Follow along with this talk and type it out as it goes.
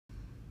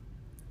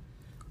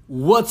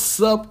What's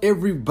up,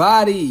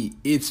 everybody?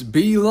 It's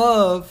B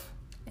Love.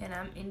 And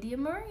I'm India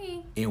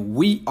Marie. And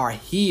we are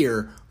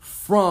here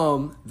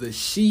from the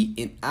She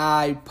and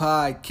I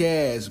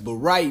podcast. But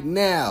right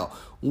now,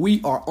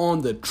 we are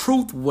on the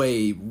truth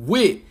wave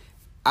with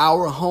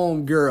our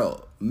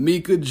homegirl,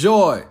 Mika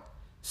Joy.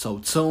 So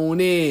tune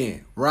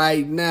in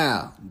right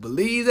now.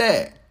 Believe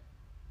that.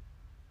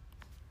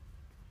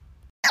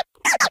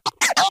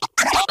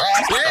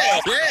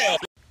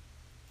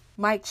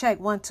 Mic check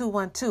 1 2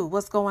 1 2.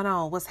 What's going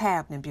on? What's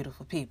happening,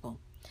 beautiful people?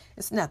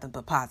 It's nothing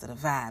but positive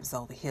vibes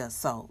over here.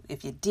 So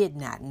if you did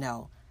not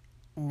know,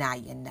 now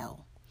you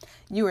know.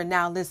 You are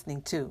now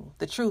listening to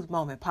the Truth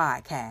Moment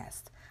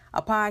Podcast,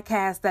 a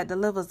podcast that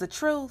delivers the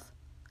truth,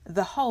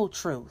 the whole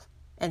truth,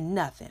 and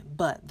nothing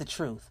but the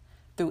truth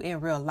through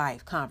in real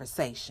life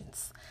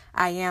conversations.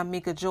 I am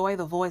Mika Joy,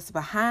 the voice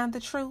behind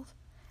the truth,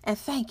 and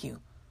thank you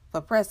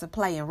for pressing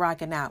play and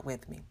rocking out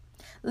with me.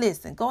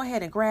 Listen, go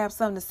ahead and grab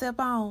something to sip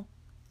on.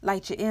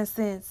 Light your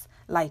incense,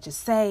 light your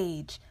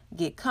sage,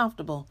 get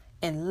comfortable,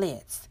 and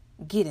let's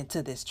get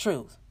into this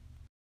truth.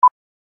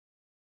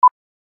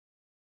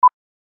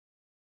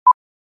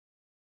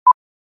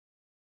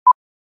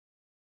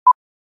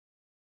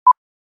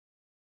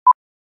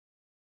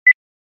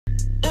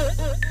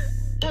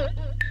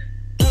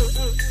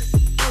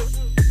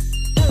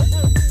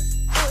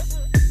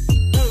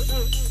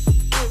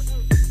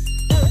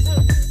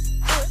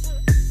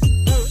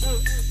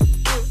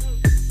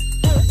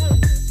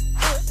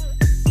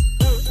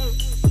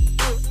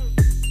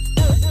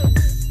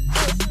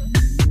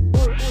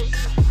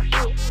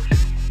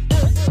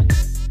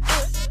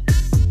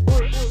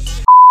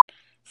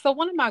 So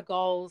one of my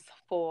goals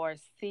for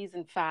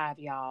season 5,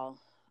 y'all,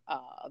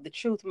 the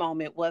truth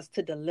moment was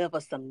to deliver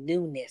some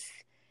newness,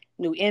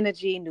 new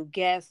energy, new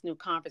guests, new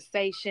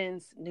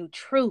conversations, new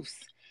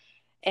truths.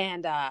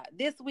 And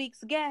this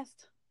week's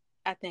guest,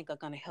 I think, are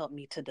going to help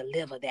me to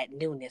deliver that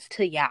newness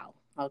to y'all.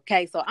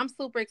 Okay, so I'm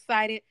super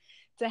excited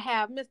to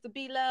have Mr.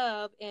 B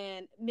Love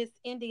and Miss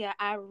India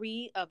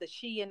Irie of the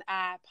She and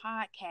I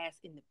podcast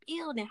in the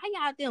building. How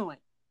y'all doing?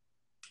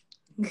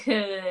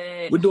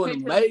 Good. We're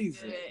doing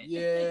amazing. Good.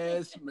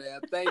 Yes, man.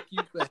 Thank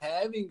you for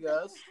having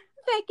us.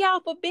 Thank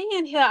y'all for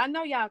being here. I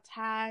know y'all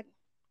tired.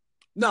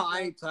 No, I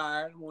ain't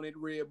tired. I'm on that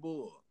Red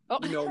Bull. Oh.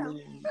 You know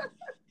me.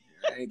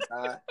 I ain't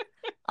tired.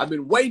 I've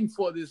been waiting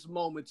for this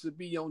moment to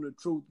be on the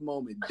truth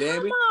moment. Damn it.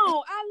 Come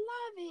on. I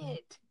love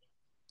it.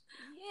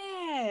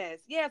 Yes.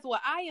 Well,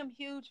 I am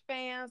huge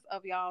fans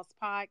of y'all's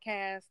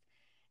podcast.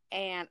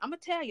 And I'm going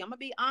to tell you, I'm going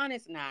to be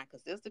honest now,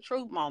 because this is the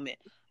truth moment.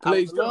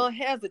 Please I was a little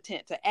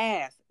hesitant to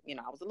ask.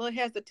 I was a little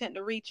hesitant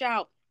to reach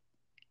out.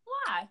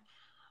 Why?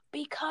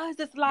 Because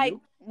it's like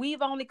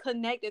we've only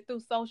connected through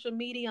social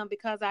media, and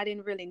because I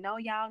didn't really know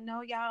y'all,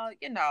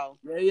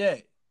 Yeah.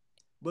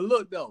 But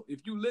look, though,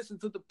 if you listen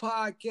to the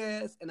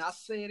podcast, and I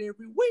say it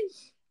every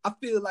week, I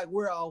feel like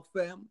we're all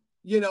family.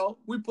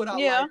 We put our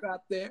life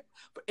out there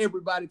for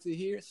everybody to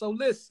hear. So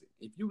listen,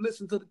 if you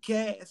listen to the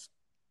cast,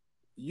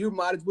 you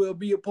might as well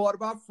be a part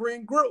of our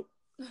friend group.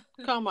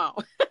 Come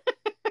on.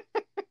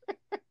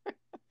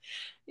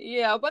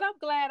 Yeah, but I'm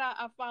glad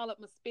I followed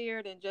my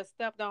spirit and just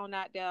stepped on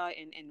out there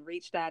and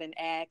reached out and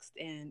asked,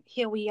 and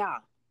here we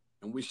are.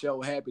 And we're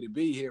so happy to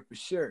be here for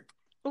sure.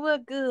 Well,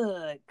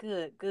 good.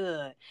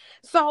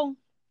 So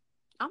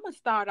I'm going to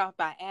start off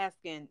by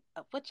asking,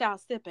 what y'all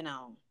sipping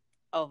on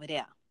over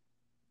there?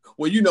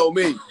 Well, you know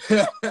me.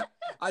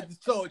 I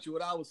just told you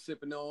what I was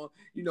sipping on.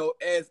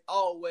 As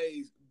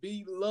always,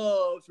 B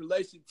Love's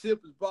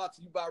relationship is brought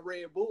to you by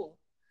Red Bull.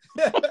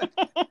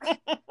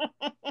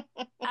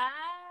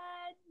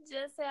 I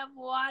just have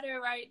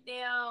water right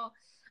now.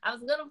 I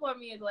was gonna pour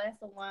me a glass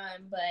of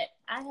wine, but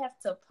I have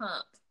to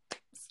pump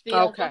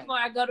still before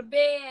I go to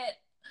bed.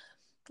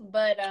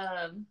 But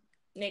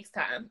next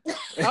time.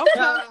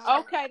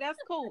 Okay, that's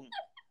cool.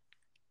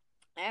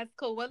 That's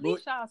cool. Well, at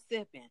least y'all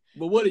sipping.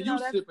 But what are you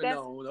sipping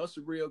on? That's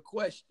a real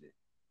question.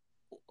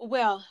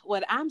 Well,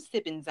 what I'm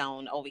sipping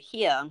on over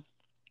here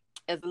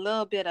is a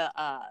little bit of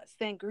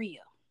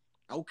sangria.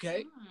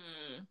 Okay.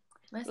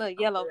 A little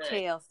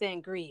yellowtail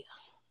sangria.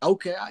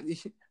 Okay,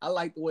 I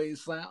like the way it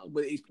sounds,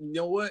 but you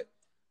know what?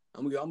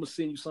 I'm gonna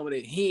send you some of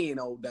that hen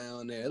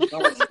down there.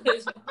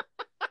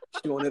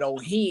 She on that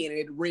old hen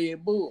at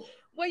Red Bull.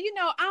 Well,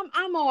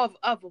 I'm more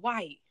of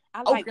white.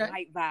 I like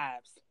white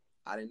vibes.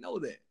 I didn't know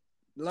that.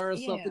 Learn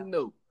something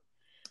new.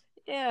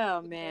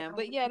 Yeah, man.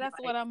 But yeah, that's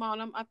what I'm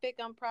on. I think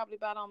I'm probably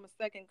about on my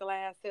second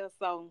glass here.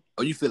 So.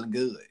 Oh, you feeling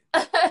good?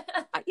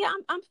 Yeah,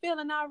 I'm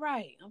feeling all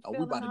right. We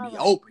about to be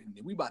open.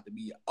 We about to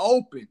be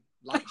open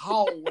like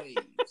hallways.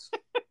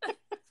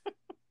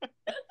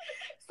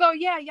 So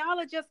yeah, y'all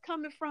are just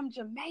coming from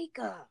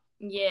Jamaica.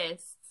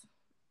 Yes.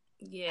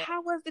 Yeah.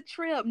 How was the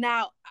trip?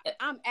 Now,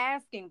 I'm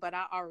asking, but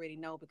I already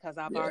know because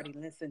I've already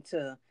listened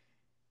to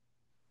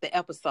the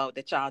episode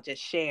that y'all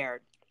just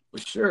shared. For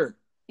sure.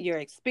 Your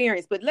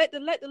experience. But let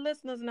the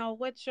listeners know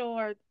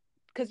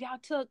because y'all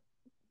took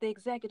the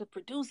executive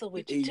producer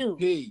with you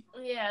too.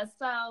 Yeah,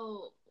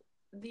 so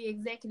the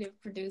executive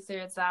producer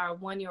is our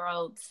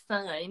 1-year-old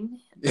son.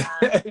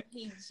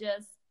 He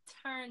just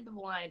turned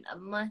 1 a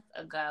month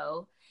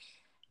ago,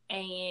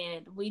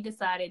 and we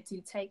decided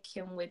to take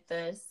him with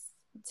us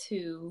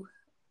to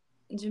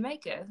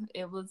Jamaica.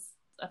 It was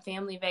a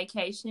family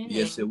vacation.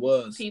 Yes, it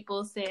was.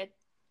 People said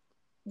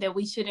that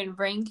we shouldn't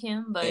bring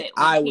him, but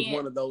I was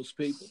one of those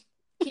people.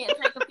 Can't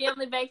take a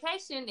family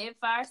vacation if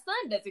our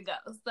son doesn't go.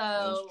 So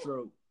that's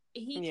true.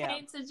 He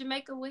came to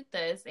Jamaica with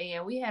us,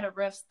 and we had a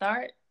rough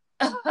start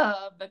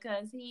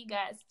because he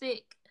got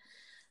sick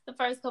the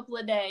first couple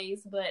of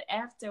days. But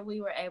after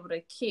we were able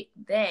to kick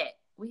that,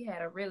 we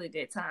had a really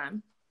good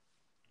time.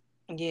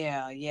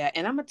 Yeah.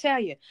 And I'm going to tell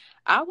you,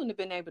 I wouldn't have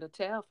been able to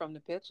tell from the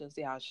pictures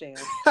y'all shared.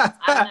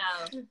 I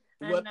know.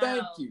 Well,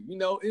 thank you. You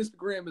know,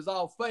 Instagram is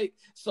all fake,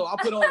 so I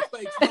put on a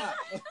fake smile.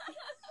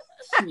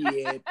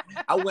 Shit.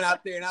 I went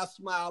out there and I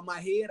smiled my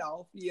head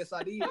off. Yes,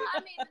 I did. I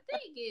mean, the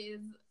thing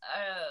is,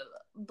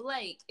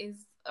 Blake is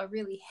a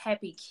really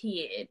happy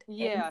kid.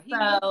 Yeah, he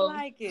looks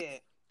like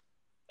it.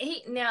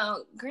 Now,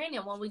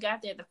 granted, when we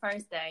got there the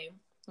first day,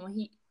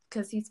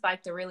 because he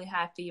spiked a really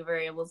high fever,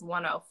 it was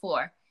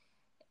 104.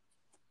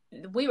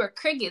 We were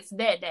crickets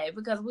that day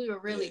because we were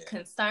really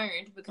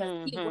concerned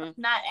because he was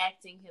not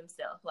acting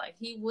himself. Like,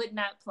 he would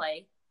not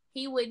play.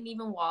 He wouldn't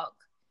even walk.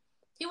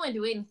 He wouldn't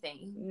do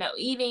anything. No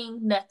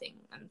eating, nothing.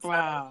 So,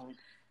 wow.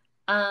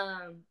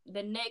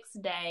 The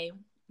next day,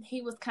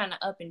 he was kind of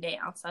up and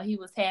down. So he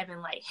was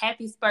having like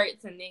happy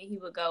spurts, and then he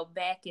would go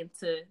back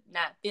into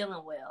not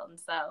feeling well.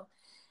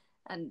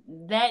 And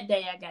that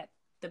day, I got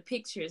the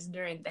pictures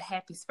during the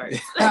happy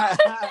spurts.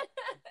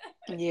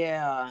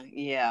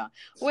 Yeah.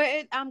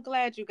 Well, I'm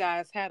glad you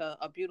guys had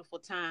a beautiful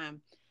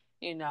time.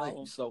 You know, thank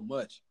you so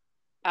much.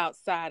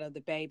 Outside of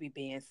the baby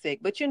being sick,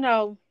 but you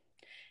know,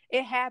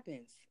 it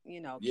happens. You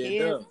know,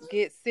 kids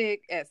get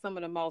sick at some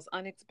of the most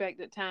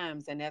unexpected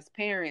times, and as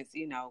parents,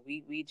 you know,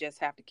 we just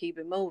have to keep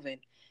it moving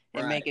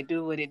and make it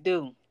do what it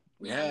do.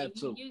 We have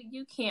to.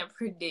 You can't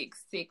predict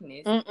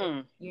sickness.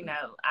 You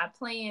know, I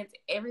planned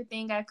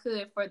everything I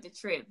could for the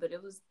trip, but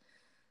it was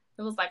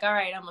like, all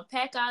right, I'm gonna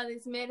pack all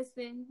this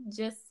medicine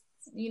just,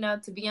 you know,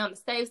 to be on the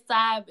safe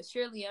side, but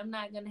surely I'm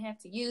not gonna have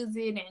to use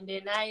it, and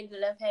then I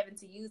ended up having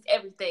to use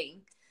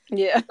everything.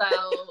 Yeah.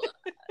 So,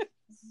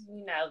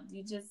 you know,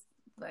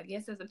 I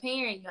guess as a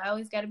parent, you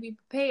always got to be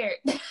prepared.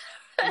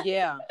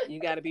 Yeah, you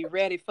got to be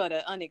ready for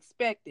the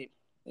unexpected.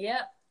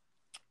 Yep.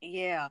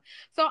 Yeah.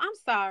 So I'm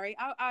sorry.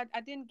 I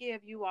didn't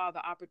give you all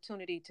the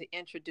opportunity to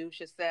introduce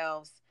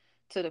yourselves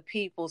to the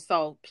people.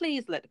 So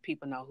please let the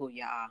people know who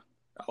you are.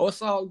 Oh,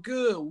 it's all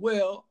good.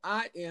 Well,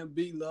 I am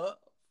B-Love.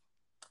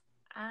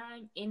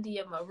 I'm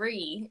India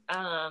Marie.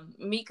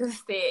 Mika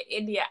said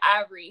India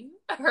Ivory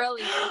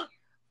earlier.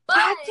 But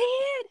I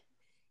did.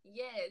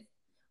 Yes.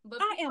 But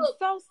I am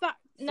so sorry.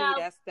 No.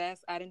 See,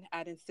 that's I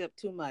didn't sip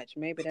too much.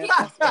 Maybe that's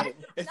what it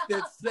was. It's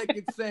that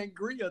second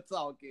sangria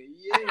talking.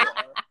 Yeah.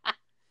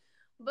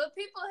 But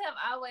people have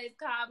always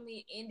called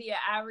me India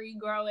Irie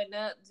growing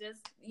up.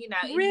 Just, you know,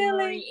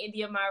 really?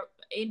 India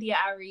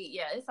Irie.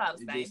 Yeah, it's all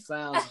the same. It just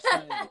sounds the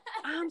same.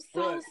 I'm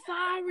so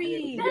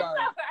sorry. That's all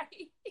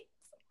right.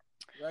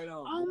 Right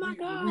on. Oh my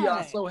God. We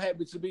are so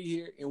happy to be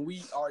here, and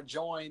we are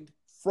joined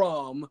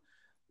from,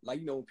 like,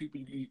 you know, when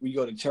people, you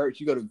go to church,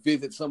 you go to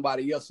visit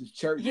somebody else's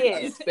church,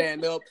 you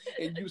stand up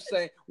and you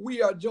say,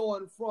 we are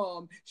joined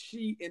from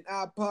She and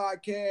I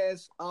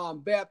Podcast,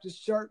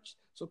 Baptist Church.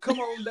 So come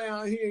on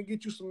down here and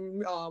get you some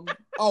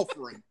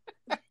offering.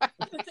 That's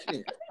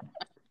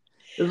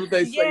what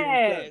they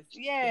say.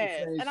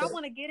 Yes. And I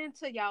want to get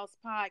into y'all's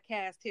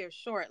podcast here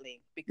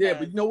shortly. Yeah,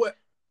 but you know what?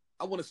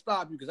 I want to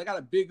stop you because I got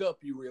to big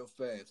up you real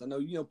fast. I know,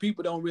 you know,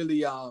 people don't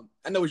really, I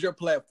know it's your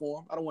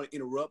platform. I don't want to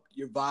interrupt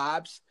your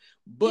vibes,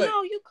 but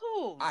no, you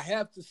cool. I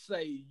have to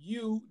say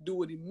you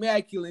do an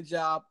immaculate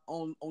job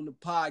on the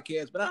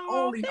podcast, but not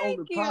only on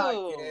the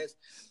podcast,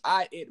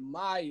 I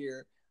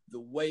admire the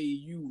way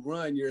you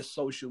run your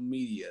social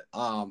media,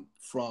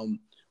 from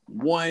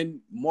one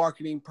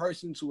marketing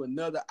person to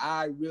another.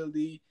 I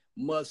really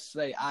must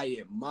say I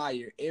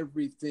admire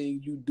everything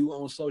you do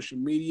on social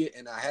media,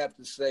 and I have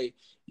to say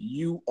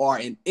you are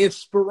an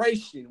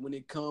inspiration when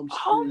it comes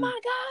to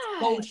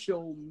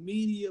social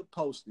media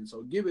posting.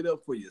 So give it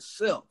up for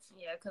yourself.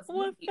 Yeah, because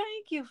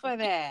thank you for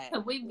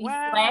that. We be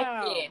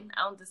slacking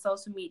on the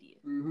social media.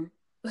 Mm-hmm.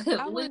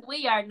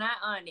 we are not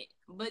on it,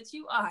 but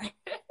you are.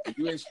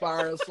 You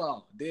inspire us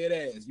all, dead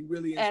ass. You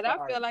really inspire. And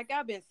I feel like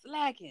I've been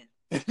slacking.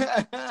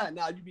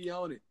 Nah, you be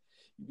on it.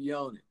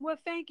 Well,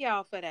 thank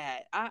y'all for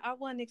that. I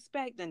wasn't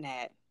expecting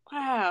that.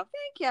 Wow,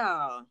 thank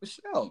y'all. For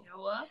sure.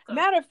 You're welcome.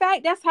 Matter of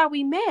fact, that's how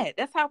we met.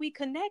 That's how we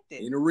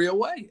connected. In a real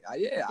way.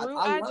 Through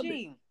I IG. love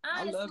it.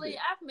 Honestly,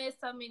 I've met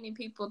so many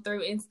people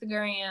through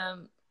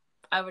Instagram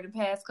over the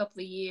past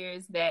couple of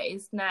years that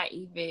it's not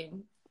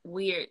even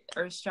weird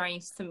or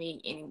strange to me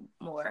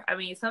anymore. I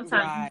mean,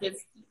 sometimes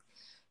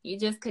you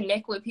just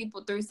connect with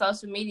people through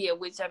social media,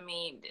 which, I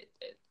mean,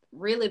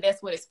 really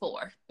that's what it's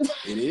for.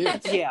 It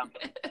is. Yeah.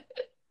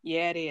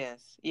 Yeah, it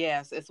is.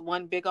 Yes, it's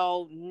one big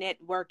old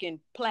networking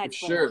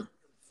platform.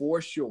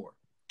 For sure.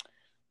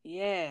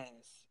 Yes.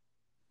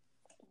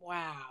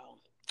 Wow.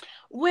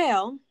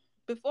 Well,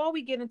 before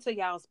we get into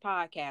y'all's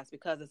podcast,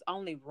 because it's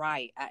only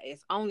right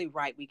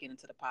we get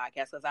into the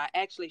podcast, because I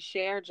actually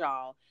shared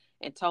y'all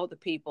and told the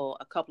people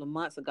a couple of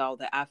months ago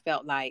that I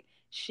felt like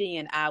she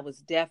and I was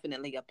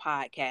definitely a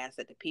podcast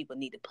that the people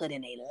need to put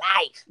in their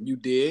life. You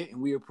did,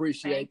 and we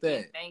appreciate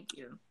that. Thank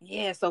you.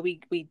 Yeah, so we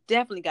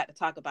definitely got to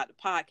talk about the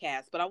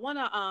podcast, but I want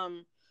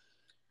to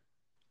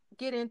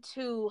get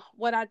into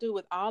what I do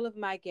with all of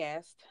my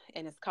guests,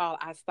 and it's called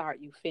I Start,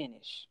 You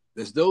Finish.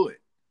 Let's do it.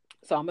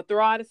 So I'm going to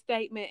throw out a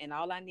statement, and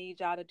all I need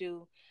y'all to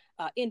do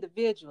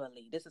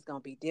individually, this is going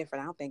to be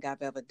different. I don't think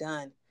I've ever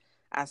done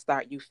I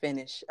Start, You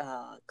Finish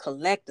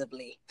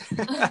collectively.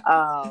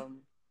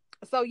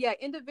 So yeah,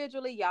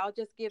 individually, y'all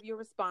just give your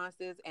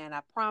responses, and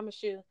I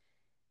promise you,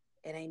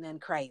 it ain't nothing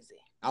crazy.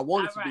 I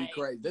want it to be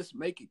crazy. Let's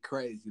make it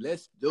crazy.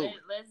 Let's do it.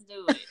 Let's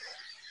do it.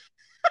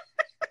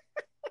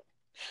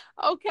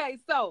 Okay,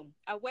 so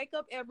I wake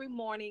up every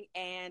morning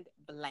and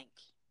blank.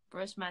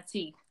 Brush my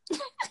teeth.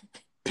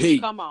 Pee.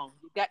 Come on,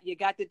 you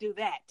got to do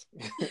that.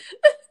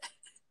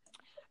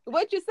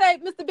 What you say,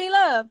 Mr. B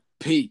Love?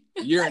 Pee.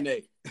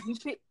 Urinate. You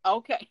pee?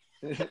 Okay.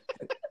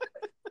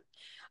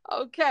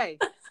 Okay.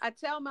 I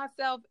tell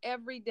myself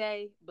every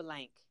day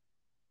blank.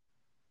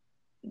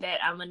 That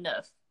I'm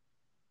enough.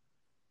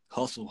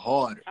 Hustle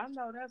harder. I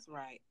know that's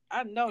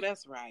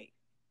right.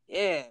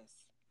 Yes.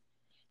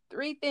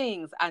 3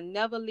 things I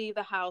never leave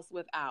the house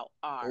without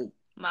are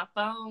my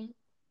phone,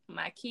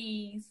 my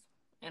keys,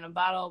 and a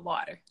bottle of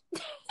water.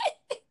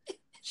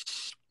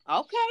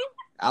 Okay.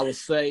 I would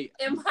say.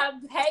 And my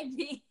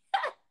baby.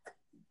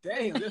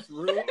 Damn, that's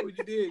rude. What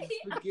you did?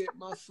 You forget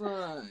my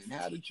son.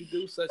 How did you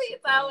do such a thing? He's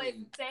always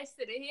attached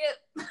to the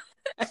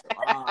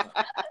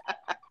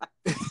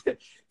hip.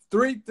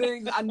 3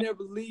 things I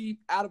never leave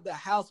out of the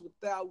house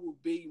without will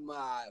be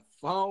my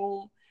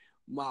phone,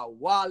 my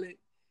wallet,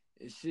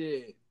 and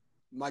shit,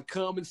 my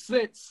common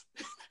sense.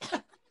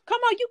 Come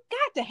on, you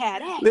got to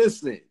have that.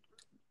 Listen,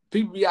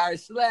 people be out here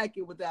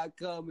slacking without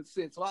common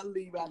sense, so I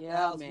leave out the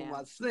house with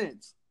my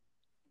sense.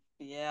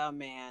 Yeah,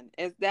 man.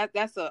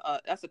 That's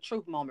a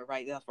truth moment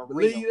right there for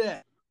Believe real.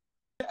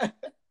 that.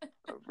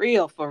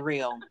 For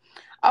real.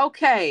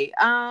 Okay.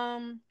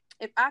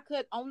 If I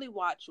could only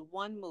watch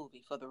one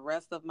movie for the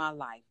rest of my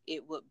life,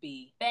 it would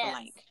be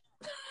blank.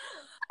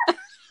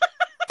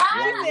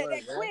 I said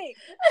that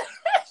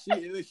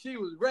quick. She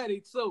was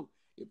ready. So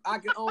if I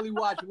could only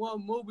watch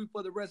one movie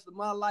for the rest of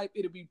my life,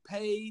 it'll be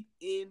Paid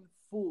in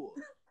Full.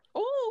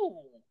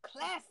 Ooh,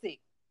 classic.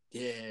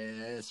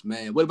 Yes,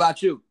 man. What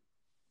about you?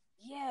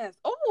 Yes.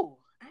 Oh,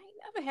 I ain't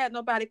never had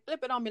nobody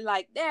flip it on me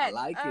like that. I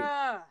like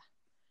it.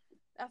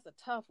 That's a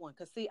tough one.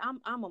 Cause see, I'm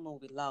a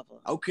movie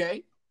lover.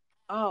 Okay.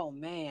 Oh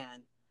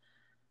man.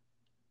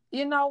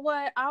 You know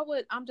what?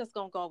 I'm just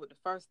gonna go with the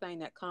first thing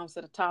that comes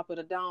to the top of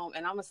the dome,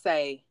 and I'm gonna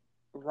say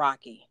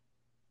Rocky.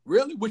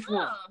 Really? Which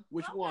one?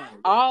 Which one?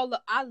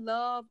 I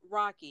love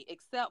Rocky,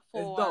 except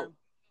for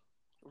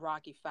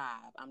Rocky 5.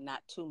 I'm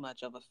not too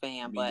much of a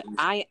fan, but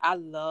I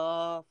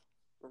love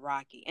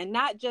Rocky, and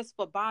not just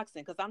for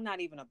boxing, because I'm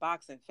not even a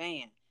boxing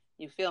fan.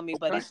 You feel me? Okay.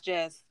 But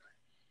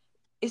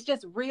it's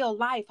just real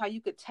life, how you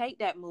could take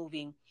that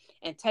movie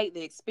and take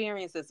the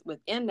experiences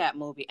within that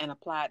movie and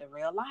apply it to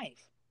real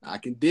life. I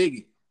can dig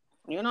it.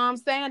 You know what I'm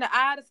saying? The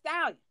eye of the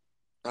stallion.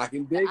 I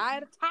can dig it. The eye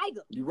of the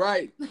tiger. You're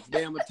right.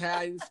 Damn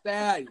Italian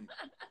stallion.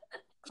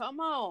 Come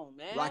on,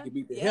 man. Rocky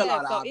beat the hell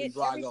out of Ivan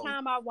Drago. Every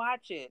time I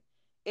watch it,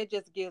 it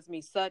just gives me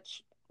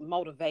such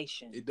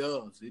motivation. It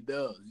does.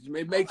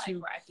 It makes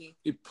you. Rocky.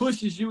 It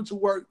pushes you to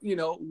work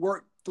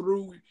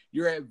through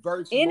your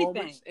adverse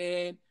moments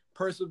and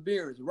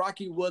perseverance.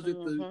 Rocky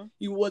wasn't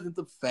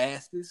the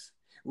fastest.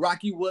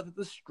 Rocky wasn't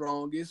the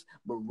strongest,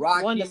 but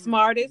Rocky wasn't the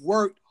smartest.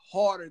 Worked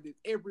harder than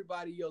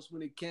everybody else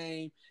when it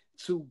came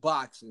to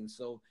boxing.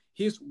 So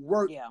his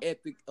work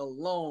ethic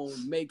alone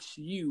makes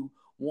you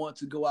want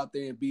to go out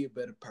there and be a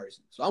better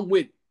person. So I'm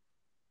with it.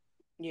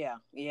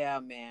 Yeah,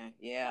 man.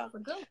 Yeah.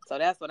 So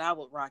that's what I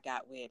would rock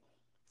out with.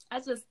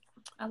 I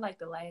like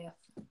to laugh.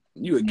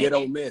 You a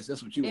ghetto mess.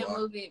 That's what you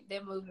are.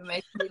 That movie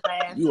makes me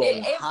laugh. You are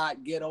a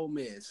hot ghetto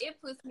mess. It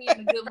puts me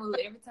in a good mood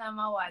every time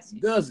I watch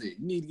it. Does it?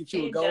 You need to get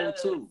you a gold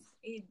tooth.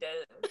 It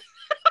does.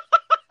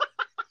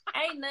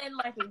 Ain't nothing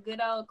like a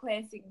good old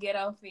classic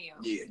ghetto film.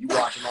 Yeah, you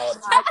watch them all the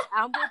time.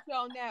 I'm with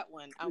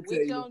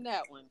you on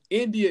that one.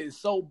 India is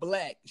so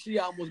black. She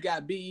almost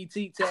got BET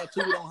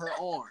tattooed on her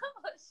arm.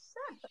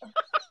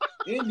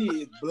 India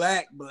is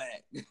black.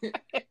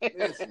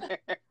 Listen,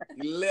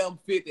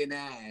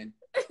 11:59.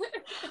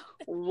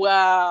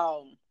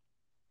 Wow.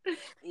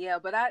 Yeah,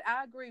 but I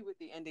agree with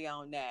you, India,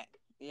 on that.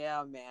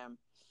 Yeah, man.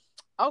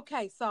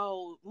 Okay,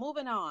 so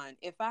moving on.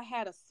 If I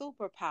had a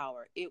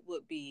superpower, it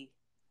would be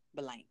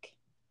blank.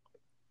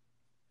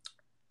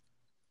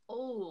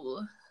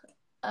 Oh,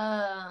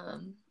 a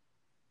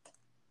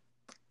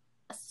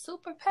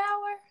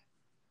superpower?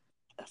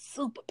 A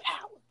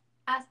superpower.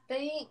 I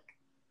think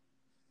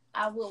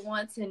I would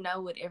want to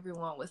know what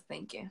everyone was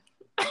thinking.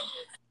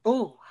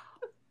 Ooh,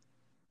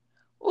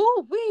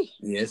 wee.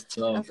 Yeah, it's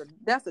tough.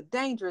 That's a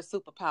dangerous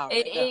superpower.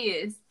 It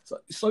is.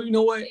 So you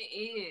know what? It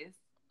is.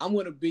 I'm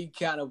gonna be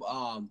kind of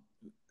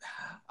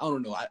I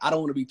don't know. I don't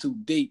want to be too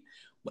deep,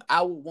 but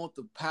I would want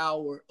the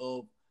power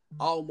of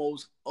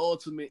almost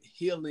ultimate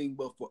healing,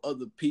 but for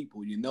other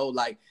people, you know,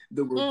 like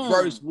the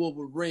reverse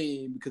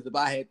Wolverine, because if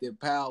I had that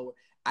power,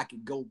 I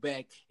could go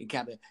back and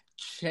kind of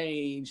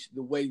change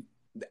the way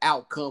the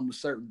outcome of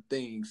certain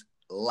things,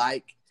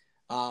 like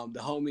the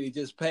homie that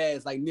just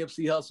passed, like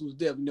Nipsey Hussle's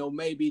death. You know,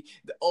 maybe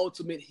the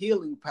ultimate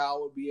healing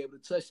power would be able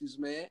to touch this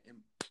man and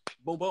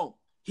boom, boom,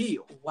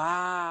 heal.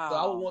 Wow. So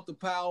I would want the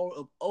power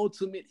of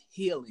ultimate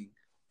healing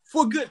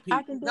for good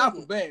people, not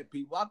for bad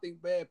people. I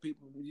think bad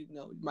people, you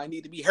know, you might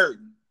need to be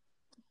hurting.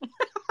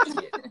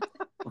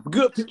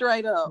 Good,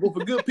 straight up. But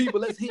for good people,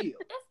 let's heal.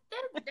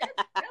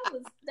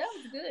 That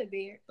was good,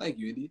 Beard. Thank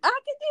you, Indy. I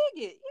can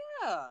dig it.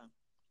 Yeah,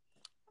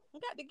 I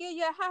got to give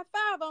you a high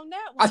five on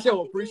that one. I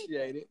sure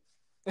appreciate it.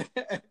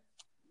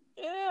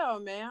 Yeah,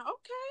 man.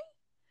 Okay.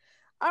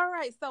 All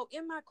right. So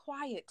in my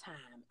quiet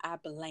time, I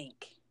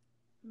blank.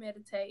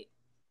 Meditate.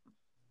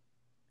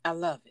 I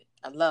love it.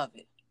 I love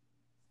it.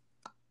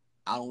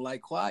 I don't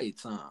like quiet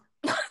time.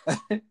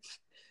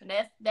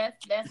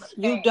 That's a fact.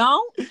 You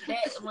don't?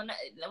 That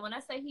when I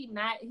say he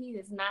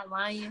is not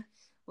lying.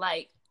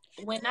 Like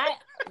when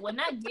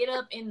I get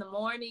up in the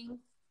morning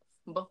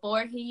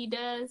before he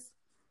does,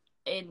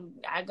 and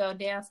I go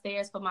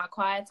downstairs for my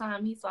quiet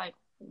time, he's like,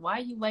 "Why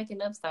are you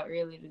waking up so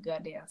early to go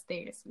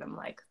downstairs?" And I'm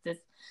like, "This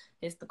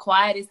is the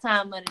quietest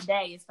time of the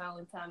day. It's the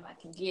only time I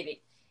can get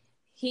it."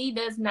 He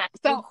does not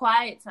do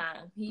quiet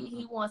time.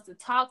 He wants to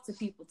talk to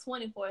people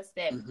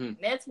 24/7.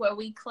 That's where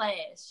we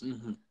clash.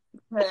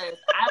 Because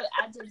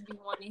I just be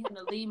wanting him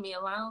to leave me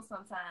alone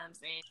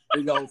sometimes. And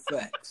big old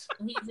facts.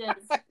 He just,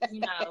 you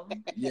know.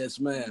 Yes,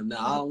 ma'am. No,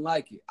 I don't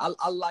like it. I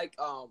like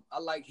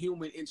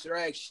human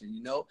interaction,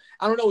 you know.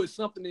 I don't know, it's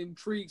something that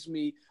intrigues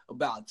me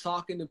about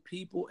talking to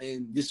people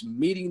and just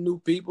meeting new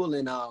people.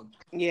 And I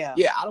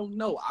don't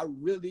know.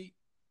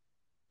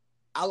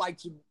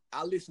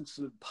 I listen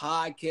to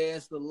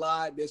podcasts a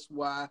lot. That's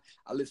why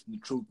I listen to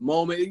Truth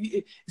Moment.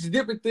 It's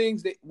different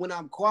things that when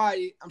I'm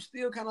quiet, I'm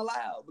still kind of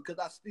loud because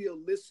I still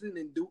listen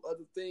and do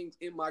other things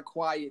in my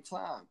quiet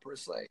time, per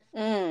se.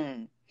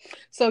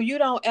 So you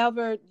don't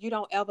ever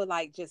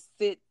like just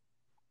sit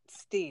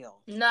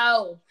still?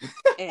 No.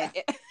 You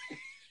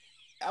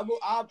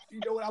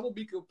know what? I will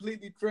be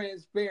completely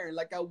transparent,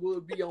 like I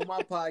would be on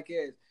my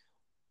podcast.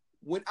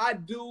 When I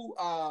do,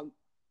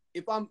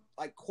 if I'm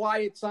like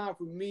quiet time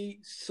for me,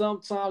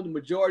 sometimes the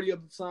majority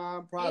of the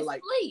time, probably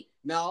like sleep.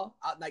 No,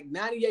 like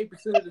 98%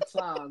 of the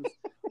times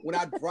when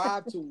I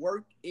drive to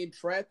work in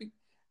traffic,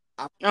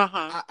 I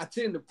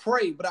tend to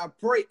pray, but I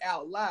pray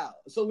out loud,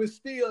 so it's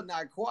still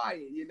not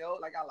quiet, you know.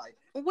 Like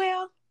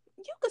well,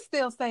 you could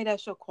still say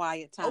that's your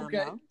quiet time. Okay,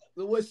 though.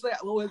 So what's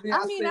that? Well, then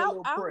I say a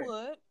little prayer.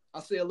 Would. I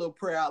say a little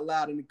prayer out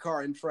loud in the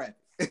car in traffic.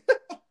 Okay.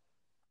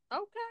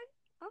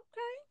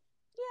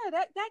 Yeah,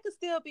 that could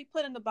still be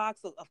put in the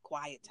box of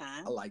quiet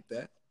time. I like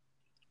that.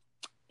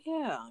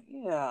 Yeah.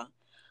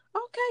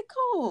 Okay,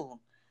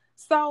 cool.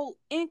 So,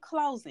 in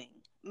closing,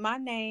 my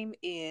name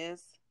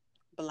is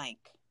blank.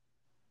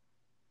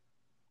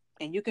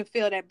 And you can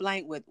fill that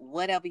blank with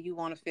whatever you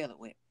want to fill it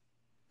with.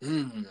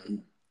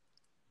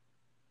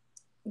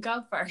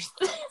 Go first.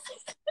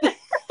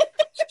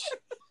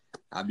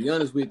 I'll be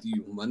honest with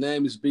you. My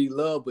name is B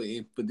Love, but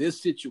for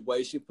this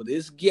situation, for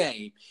this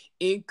game,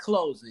 in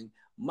closing,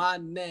 my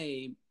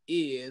name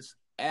is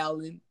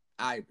Allen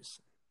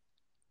Iverson.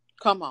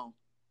 Come on.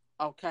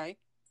 Okay.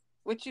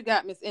 What you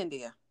got, Miss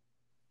India?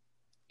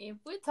 If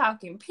we're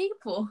talking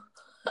people.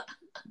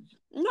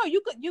 No,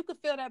 you could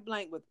fill that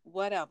blank with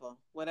whatever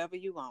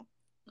you want.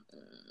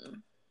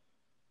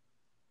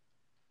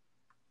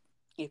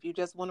 If you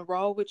just want to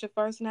roll with your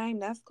first name,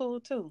 that's cool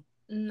too.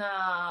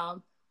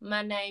 No,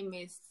 my name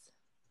is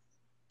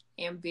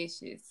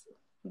Ambitious.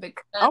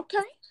 Because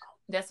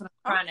that's what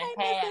I'm trying to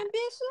have.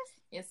 Ambitious?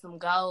 And some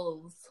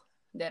goals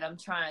that I'm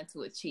trying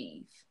to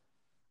achieve.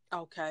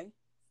 Okay.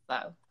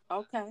 So.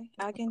 Okay,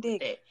 I can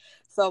dig it.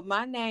 So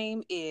my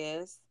name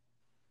is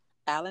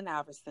Allen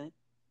Iverson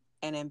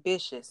and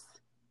Ambitious.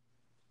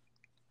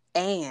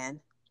 And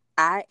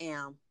I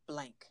am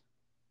blank.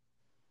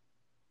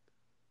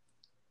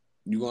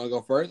 You want to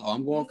go first? Oh,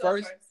 I'm going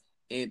first.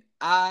 And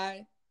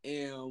I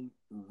am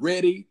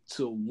ready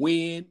to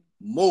win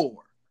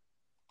more.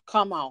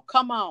 Come on.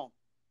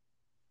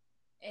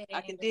 And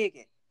I can dig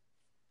it.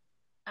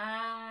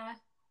 I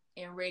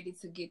am ready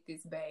to get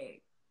this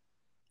bag.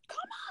 Come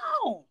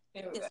on.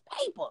 It's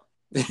paper.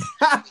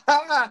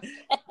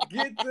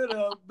 Get to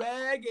the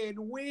bag and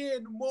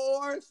win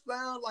more.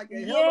 Sounds like a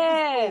hell of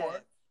a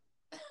sport.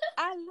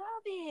 I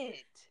love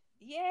it.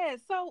 Yeah.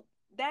 So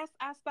that's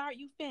I start,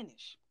 you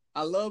finish.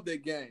 I love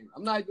that game.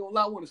 I'm not gonna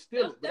lie, I want to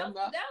steal it, but I'm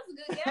not. That was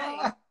a good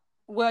game.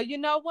 Well, you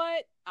know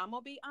what? I'm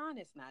gonna be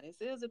honest now.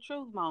 This is a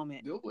truth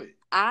moment. Do it.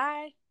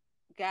 I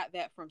got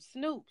that from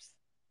Snoop's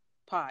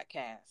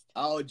podcast.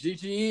 Oh,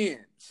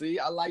 GGN. See,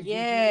 I like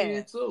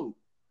GGN too.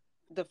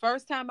 The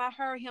first time I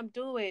heard him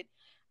do it,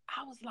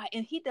 I was like,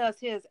 and he does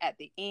his at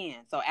the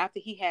end. So after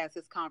he has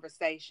his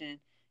conversation,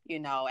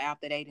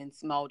 after they didn't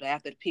smoke,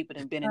 after the people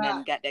done been in there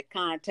and got that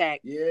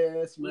contact.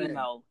 Yes, man.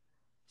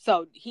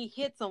 So he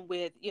hits them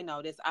with,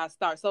 this I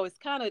start. So it's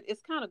kind of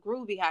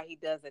groovy how he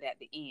does it at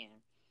the end.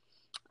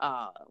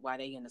 While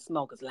they in the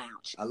smokers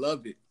lounge. I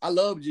love it. I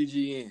love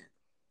GGN.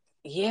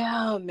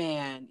 Yeah,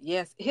 man.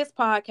 Yes, his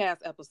podcast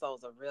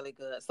episodes are really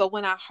good. So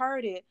when I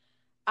heard it,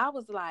 I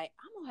was like,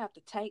 I'm gonna have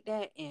to take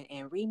that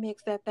and remix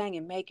that thing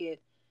and make it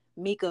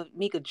Mika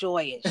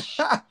Joyish.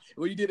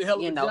 Well, you did a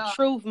hell of a job.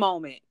 Truth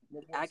moment.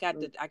 I got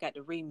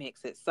to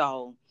remix it.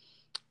 So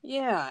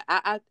yeah,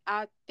 I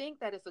think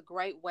that it's a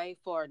great way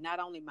for not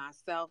only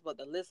myself but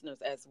the listeners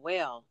as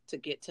well to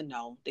get to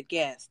know the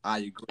guests. I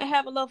agree. And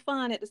have a little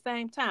fun at the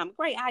same time.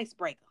 Great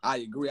icebreaker. I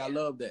agree. I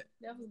love that.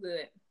 That was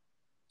good.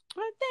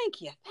 Well,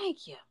 thank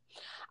you.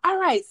 All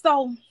right,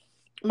 so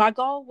my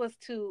goal was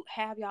to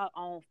have y'all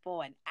on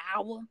for an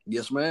hour.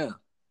 Yes, ma'am.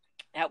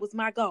 That was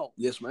my goal.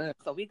 Yes, ma'am.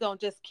 So we're going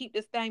to just keep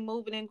this thing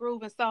moving and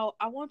grooving. So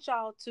I want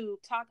y'all to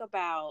talk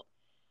about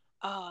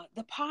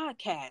the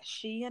podcast,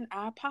 She and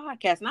I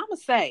podcast. And I'm going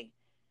to say,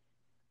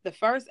 the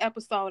first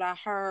episode I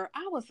heard,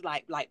 I was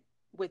like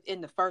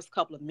within the first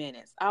couple of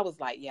minutes, I was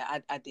like, yeah,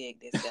 I dig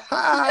this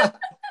stuff.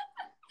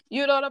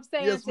 You know what I'm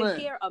saying? Yes, to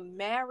hear a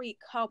married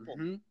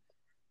couple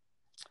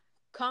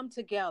come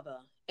together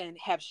and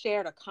have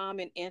shared a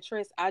common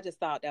interest, I just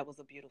thought that was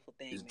a beautiful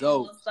thing. It's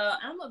dope. So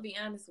I'm gonna be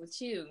honest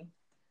with you.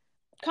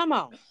 Come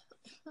on.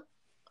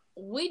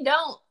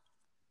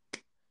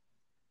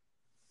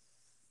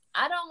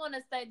 I don't want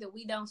to say that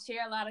we don't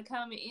share a lot of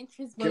common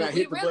interests, but Can I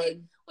hit the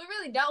button? We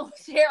really don't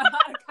share a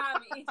lot of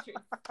common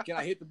interests. Can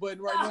I hit the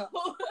button right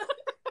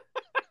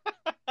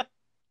now?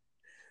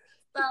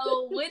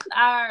 So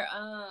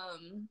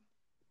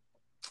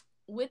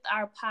with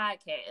our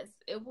podcast,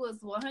 it was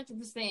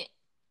 100%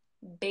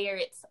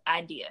 Barrett's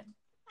idea.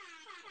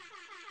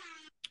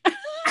 And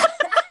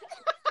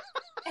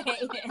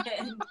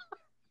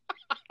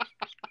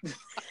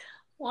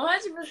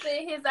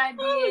 100% his idea.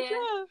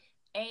 Oh,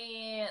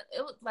 and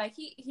it was like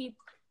he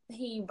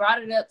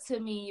brought it up to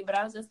me, but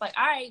I was just like,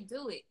 all right,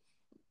 do it.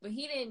 But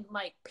he didn't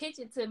like pitch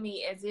it to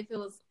me as if it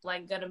was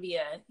like gonna be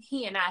a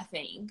he and I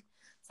thing.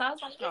 So I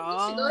was like, yeah,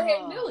 you should go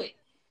ahead and do it.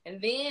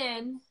 And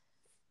then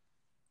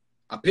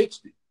I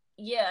pitched it.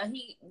 Yeah,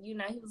 he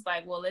was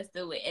like, well, let's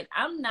do it. And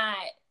I'm not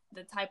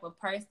the type of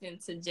person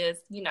to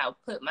just,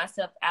 put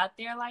myself out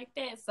there like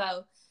that.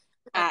 So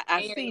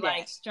I see that.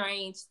 Like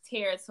strange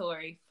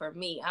territory for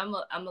me. I'm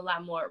a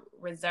lot more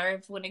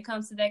reserved when it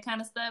comes to that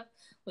kind of stuff,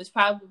 which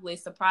probably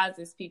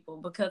surprises people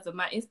because of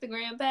my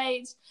Instagram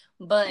page.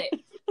 But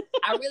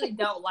I really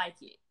don't like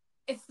it.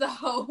 And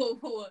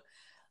so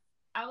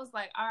I was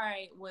like, all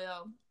right,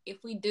 well,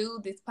 if we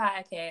do this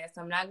podcast,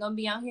 I'm not gonna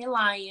be on here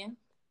lying.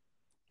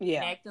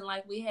 Yeah. Acting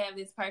like we have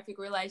this perfect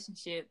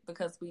relationship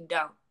because we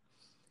don't.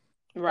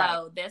 Right.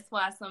 So that's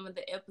why some of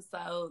the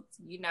episodes,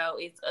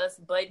 it's us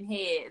butting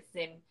heads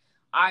and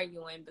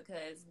arguing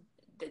because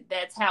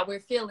that's how we're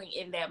feeling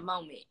in that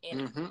moment.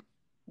 And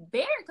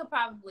Barrett could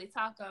probably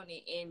talk on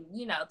it and,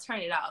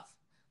 turn it off.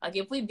 Like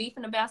if we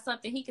beefing about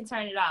something, he can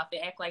turn it off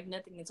and act like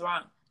nothing is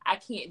wrong. I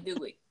can't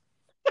do it.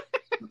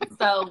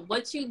 So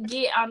what you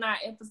get on our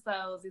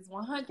episodes is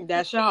 100%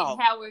 that's y'all.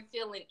 How we're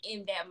feeling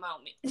in that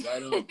moment.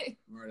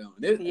 Right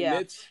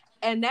on.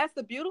 And that's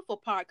the beautiful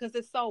part because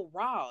it's so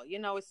raw.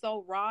 It's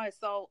so raw. It's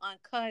so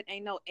uncut.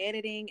 Ain't no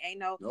editing. Ain't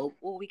no,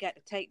 oh, we got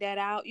to take that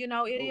out.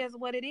 It is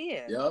what it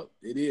is. Yep,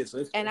 it is.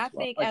 And I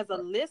think as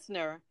a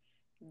listener,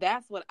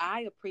 that's what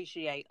I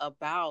appreciate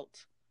about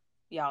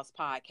y'all's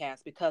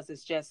podcast because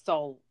it's just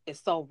it's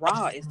so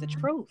raw. It's the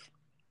truth.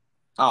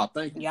 Oh,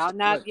 thank you. Y'all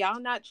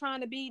not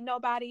trying to be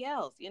nobody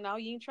else. You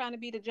ain't trying to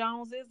be the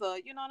Joneses or,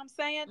 you know what I'm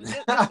saying?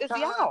 It's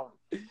y'all.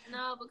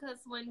 No, because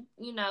when,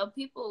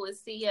 people would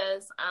see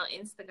us on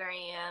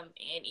Instagram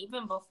and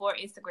even before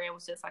Instagram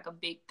was just like a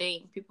big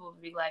thing, people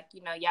would be like,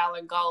 y'all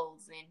are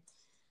goals.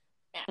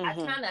 And I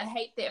kind of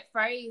hate that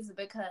phrase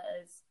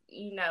because,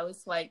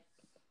 it's like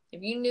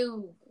if you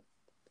knew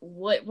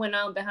what went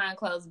on behind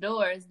closed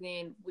doors,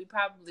 then we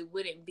probably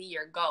wouldn't be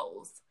your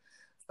goals.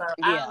 So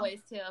I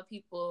always tell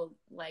people,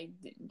 like,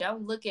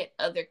 don't look at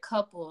other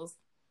couples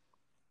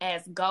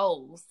as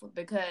goals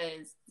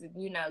because,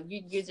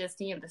 you're just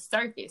seeing the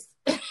surface.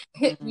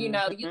 You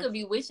could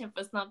be wishing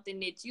for something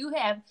that you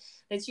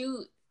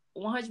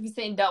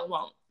 100% don't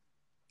want.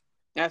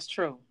 That's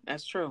true.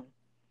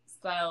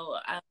 So,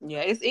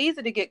 it's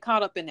easy to get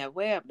caught up in that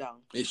web, though.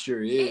 It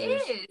sure is.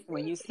 It is.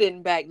 When you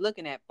sitting back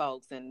looking at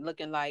folks and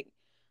looking like,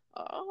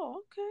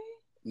 oh,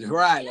 okay.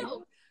 Right.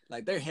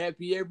 Like they're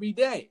happy every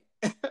day.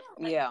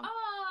 Yeah.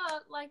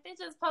 Like they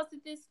just posted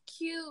this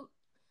cute,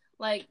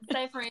 like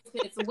say for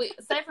instance,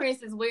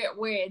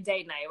 we're at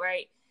date night,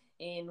 right?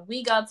 And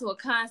we go to a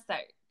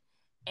concert,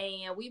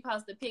 and we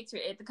post a picture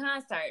at the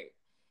concert,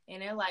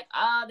 and they're like,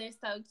 "Oh, they're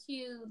so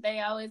cute.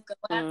 They always go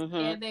out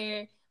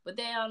together." But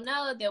they don't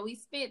know that we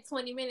spent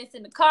 20 minutes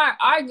in the car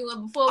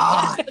arguing before we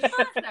got to the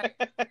concert.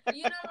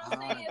 You know what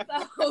I'm saying?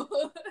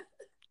 So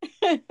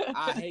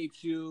I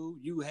hate you.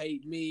 You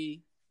hate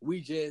me.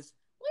 We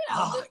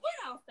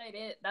don't say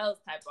that those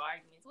type of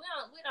arguments.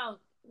 We don't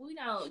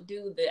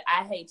do the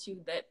I hate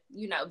you, that,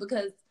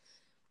 because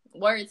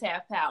words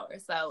have power.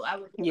 So I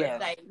would never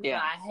say,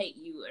 I hate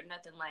you or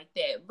nothing like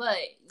that. But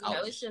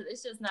it's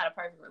just not a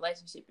perfect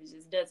relationship. It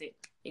just doesn't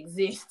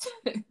exist.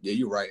 Yeah,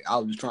 you're right. I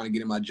was just trying to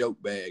get in my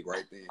joke bag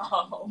right there.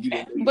 Oh,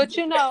 okay. But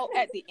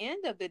at the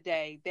end of the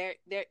day,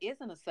 there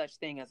isn't a such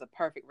thing as a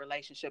perfect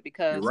relationship,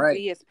 because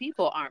we as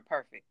people aren't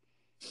perfect.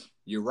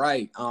 You're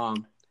right.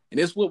 And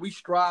it's what we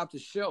strive to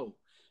show.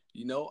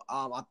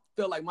 I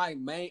feel like my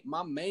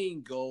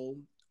main goal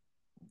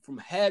from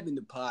having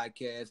the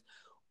podcast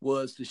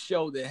was to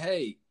show that,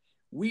 hey,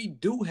 we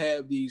do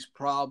have these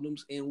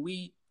problems and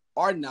we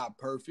are not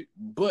perfect,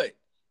 but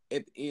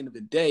at the end of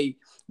the day,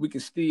 we can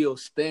still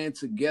stand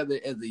together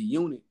as a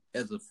unit,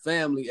 as a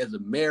family, as a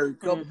married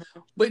couple. Mm-hmm.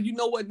 But you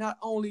know what? Not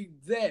only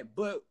that,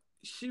 but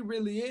she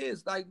really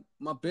is like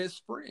my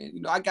best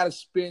friend. I got to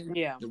spend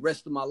the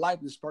rest of my life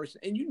with this person.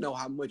 And you know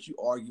how much you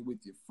argue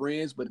with your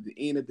friends, but at the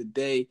end of the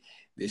day,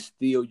 they're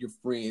still your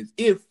friends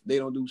if they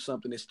don't do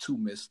something that's too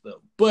messed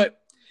up. But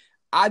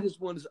I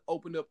just wanted to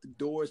open up the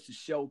doors to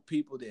show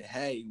people that,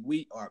 hey,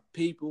 we are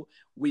people.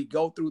 We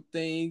go through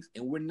things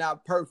and we're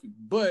not perfect.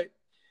 But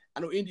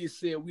I know India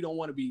said we don't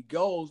want to be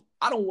goals.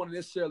 I don't want to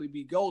necessarily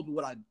be goals. But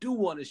what I do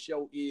want to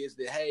show is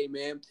that, hey,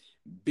 man,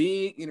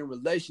 being in a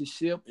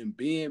relationship and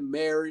being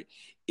married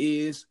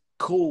is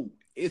cool.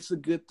 It's a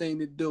good thing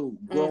to do.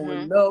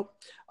 Growing up,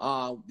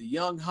 the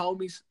young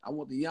homies, I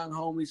want the young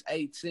homies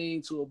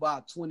 18 to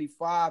about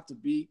 25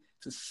 to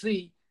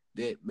see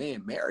that,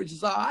 man, marriage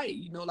is all right.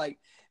 Like,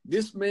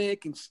 this man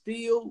can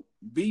still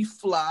be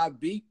fly,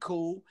 be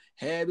cool,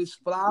 have his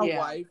fly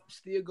wife,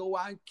 still go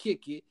out and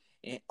kick it,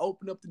 and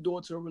open up the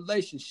door to a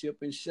relationship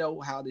and show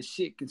how the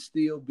shit can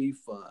still be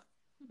fun.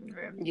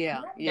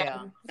 Yeah,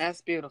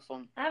 that's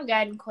beautiful. I've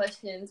gotten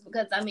questions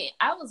because,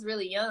 I was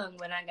really young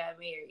when I got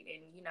married.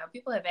 And,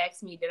 people have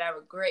asked me, did I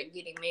regret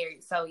getting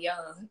married so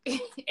young?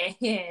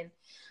 And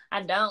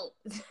I don't.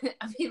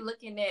 I be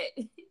looking at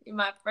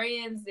my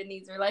friends in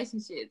these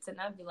relationships and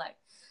I'd be like,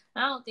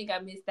 I don't think I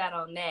missed out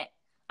on that.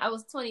 I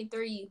was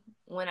 23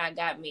 when I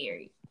got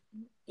married.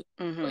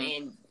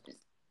 And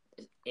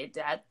at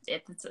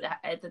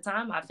the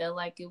time, I felt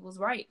like it was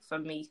right for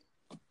me.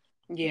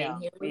 Yeah.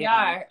 And here we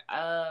are.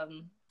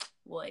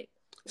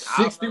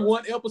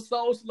 61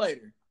 episodes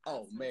later.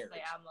 Oh, marriage.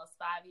 Like almost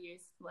 5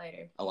 years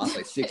later. Oh, I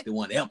say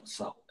 61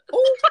 episodes.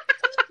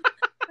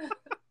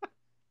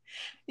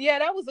 Yeah,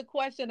 that was a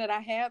question that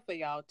I had for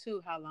y'all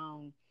too. How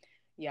long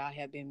y'all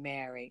have been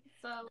married?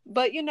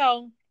 But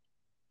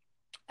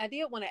I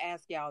did want to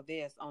ask y'all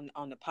this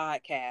on the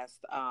podcast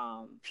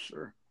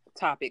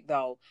topic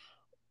though.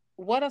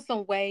 What are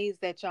some ways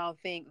that y'all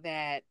think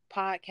that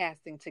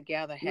podcasting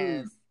together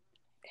has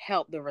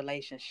helped the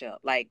relationship?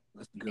 Like,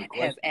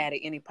 has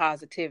added any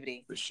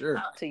positivity for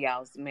sure to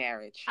y'all's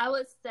marriage? I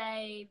would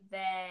say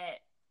that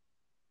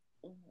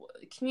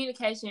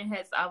communication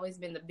has always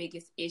been the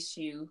biggest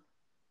issue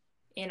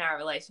in our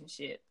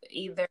relationship.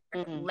 Either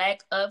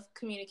lack of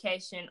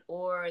communication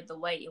or the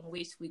way in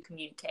which we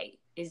communicate.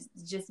 It's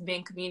just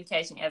been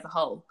communication as a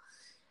whole.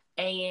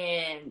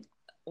 And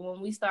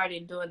when we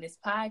started doing this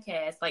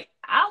podcast, like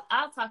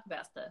I'll talk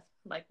about stuff.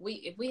 Like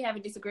if we have a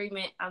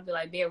disagreement, I'll be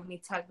like, Bear, we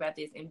need to talk about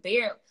this. And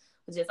Bear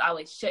was just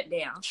always shut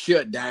down.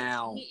 Like,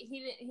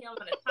 he don't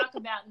want to talk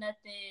about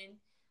nothing.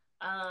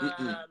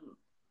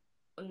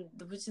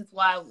 Which is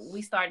why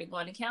we started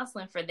going to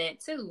counseling for that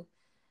too.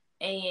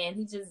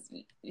 And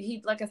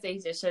he like I said, he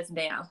just shuts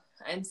down.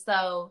 And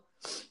so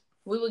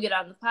we would get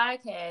on the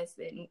podcast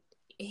and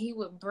he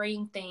would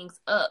bring things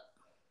up.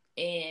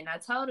 And I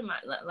told him,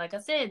 like I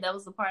said, that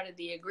was a part of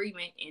the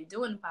agreement in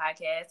doing the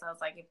podcast. I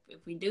was like, if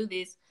we do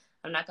this,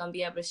 I'm not going to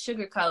be able to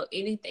sugarcoat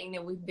anything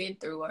that we've been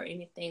through or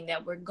anything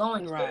that we're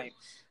going through.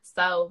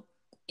 So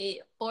it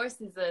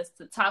forces us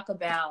to talk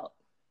about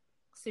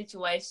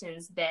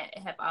situations that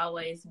have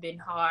always been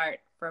hard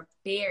for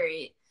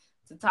Barrett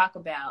to talk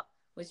about,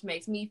 which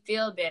makes me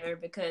feel better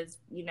because,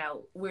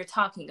 we're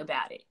talking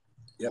about it.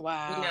 Yep.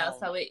 Wow.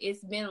 So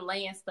it's been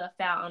laying stuff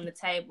out on the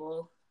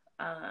table.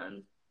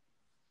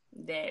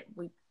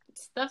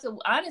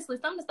 Honestly,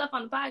 some of the stuff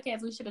on the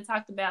podcast we should have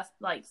talked about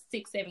like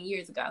 6-7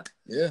 years ago.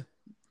 Yeah.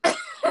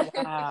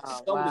 Wow.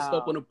 Some of the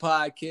stuff on the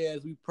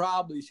podcast we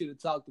probably should have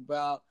talked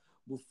about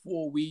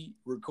before we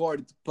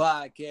recorded the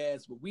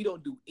podcast, but we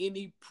don't do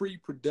any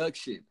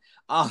pre-production.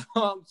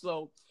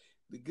 So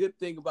the good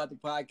thing about the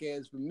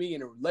podcast for me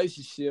in a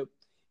relationship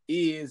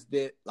is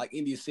that, like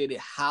India said, it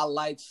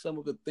highlights some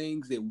of the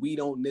things that we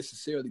don't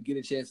necessarily get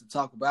a chance to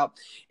talk about.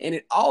 And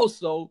it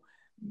also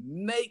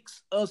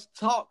makes us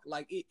talk.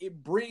 Like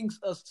it brings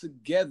us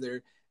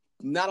together,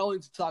 not only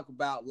to talk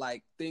about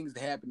like things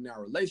that happen in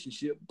our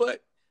relationship,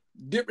 but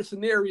different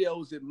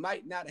scenarios that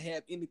might not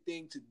have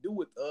anything to do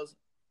with us.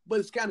 But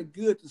it's kind of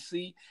good to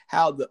see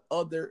how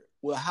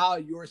how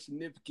your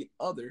significant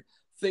other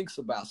thinks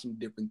about some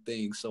different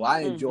things. So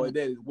I enjoy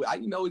that as well.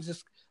 It's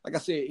just, like I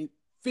said,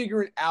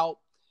 figuring out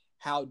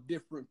how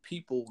different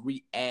people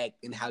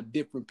react and how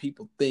different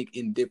people think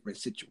in different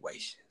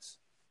situations.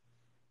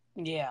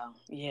 Yeah,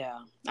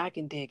 I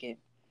can dig it.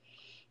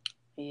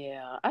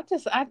 Yeah. I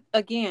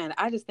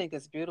just think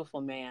it's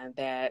beautiful, man,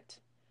 that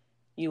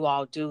you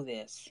all do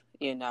this,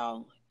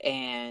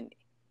 and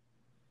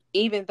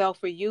even though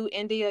for you,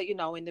 India,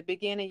 in the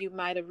beginning, you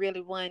might have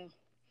really wasn't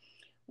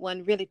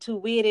really too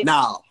with it.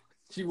 No,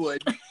 she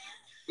wouldn't.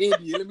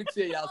 India, let me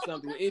tell y'all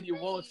something. What India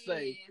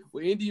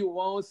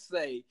won't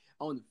say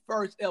on the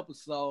first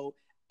episode,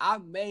 I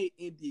made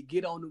India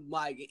get on the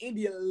mic. And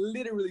India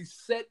literally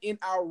sat in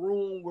our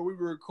room where we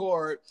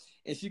record,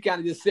 and she kind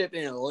of just sat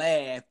there and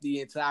laughed the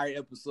entire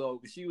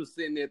episode. Because she was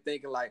sitting there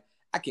thinking like,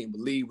 I can't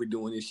believe we're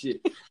doing this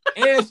shit.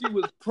 And she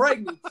was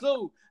pregnant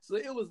too. So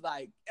it was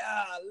like,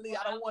 golly,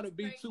 I don't want to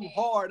be too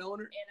hard on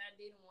her. And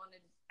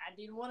I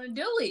didn't want to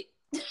do it.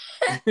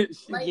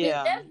 That's what it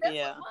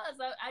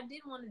was. I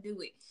didn't want to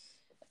do it.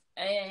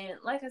 And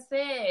like I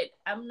said,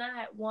 I'm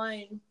not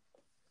one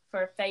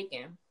for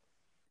faking.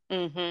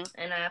 Mm-hmm.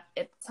 And at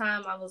the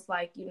time, I was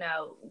like,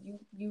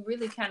 you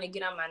really kind of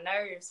get on my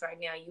nerves right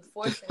now. You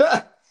forcing me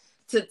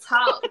to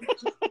talk.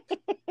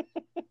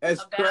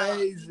 That's about,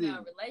 crazy.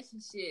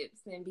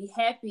 Relationships and be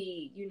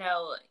happy,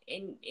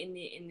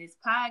 in this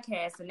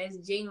podcast, and that's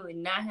genuinely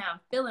not how I'm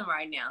feeling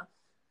right now.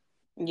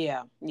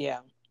 Yeah, yeah.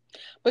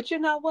 But you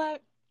know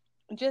what?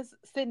 Just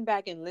sitting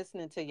back and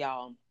listening to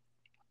y'all,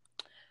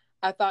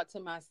 I thought to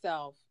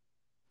myself,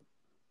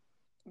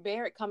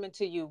 Barrett coming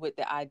to you with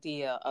the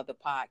idea of the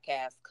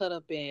podcast could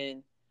have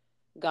been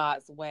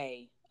God's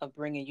way of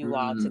bringing you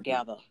all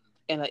together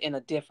in a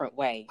different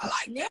way. I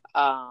like that.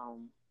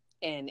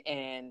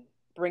 And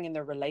bringing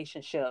the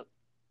relationship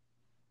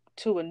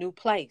to a new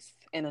place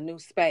in a new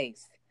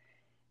space.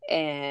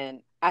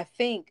 And I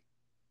think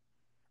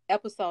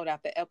episode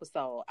after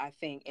episode,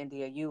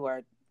 India, you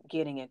are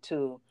getting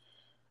into,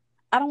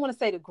 I don't want to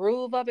say the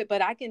groove of it,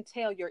 but I can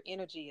tell your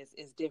energy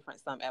is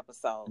different some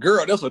episodes.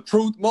 Girl, that's a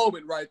truth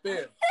moment right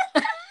there.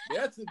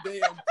 That's a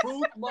damn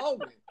truth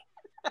moment.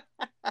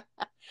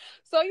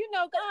 So,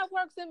 God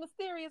works in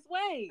mysterious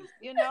ways,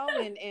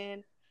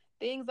 and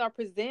things are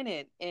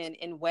presented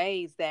in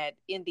ways that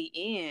in the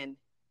end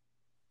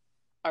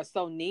are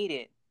so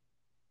needed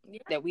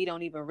that we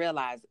don't even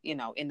realize,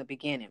 in the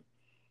beginning.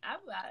 I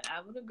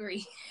would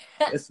agree.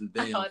 That's a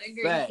damn I would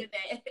agree fact. to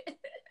that.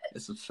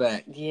 It's a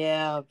fact.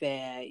 Yeah,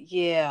 bad.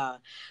 Yeah.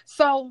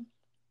 So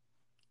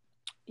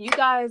you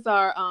guys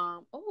are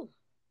oh,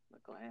 my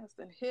glass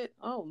and hit.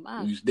 Oh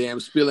my. You damn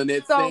spilling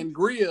that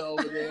sangria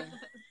over there.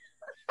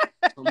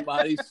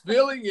 Somebody's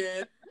spilling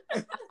it.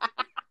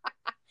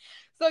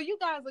 So you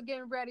guys are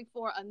getting ready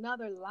for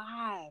another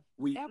live.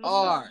 We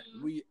are.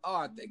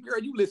 Girl,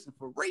 you listen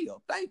for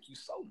real. Thank you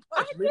so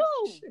much. I do.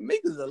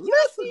 Mika's a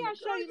listener. I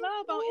show you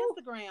love on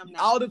Instagram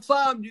now. All the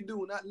time you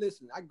do, not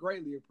listen. I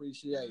greatly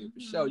appreciate it. For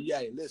sure.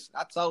 Yeah, listen,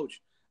 I told you.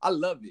 I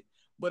love it.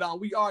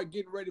 But we are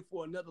getting ready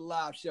for another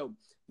live show.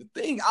 The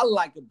thing I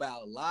like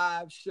about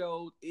live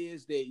shows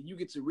is that you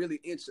get to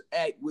really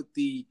interact with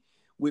the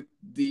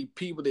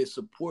people that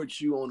support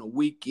you on a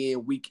week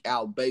in, week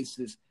out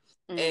basis.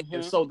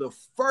 And so the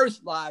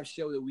first live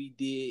show that we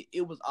did,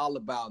 it was all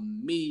about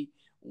me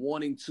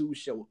wanting to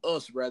show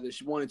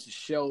she wanted to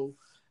show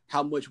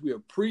how much we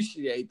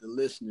appreciate the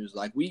listeners.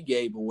 Like we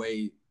gave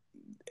away,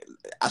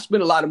 I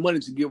spent a lot of money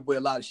to give away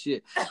a lot of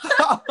shit.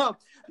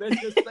 Let's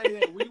just say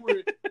that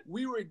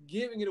we were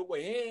giving it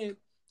away, and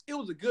it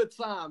was a good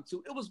time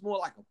too. It was more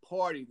like a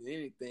party than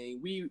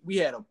anything. We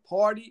had a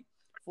party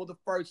for the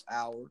first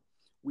hour.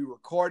 We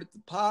recorded the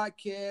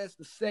podcast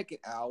the second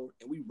hour,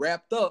 and we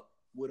wrapped up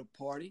with a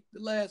party the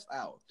last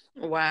hour.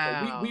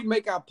 Wow. So we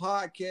make our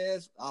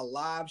podcast, our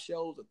live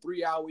shows, a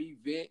 3-hour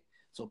event,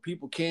 so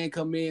people can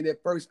come in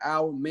that first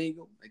hour,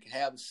 mingle. They can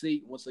have a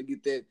seat once they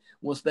get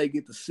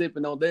to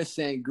sipping on their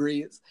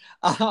sangrias.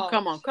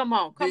 Come on.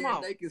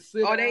 They can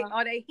sit. Are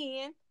they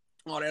hen?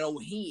 Oh, that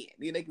old hen.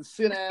 Then they can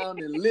sit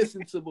down and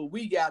listen to what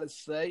we gotta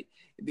say.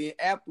 And then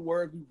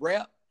afterward, we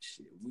wrap.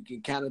 We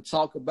can kind of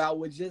talk about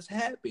what just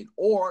happened,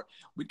 or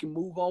we can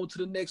move on to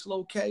the next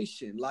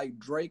location, like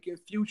Drake and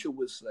Future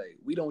would say.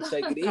 We don't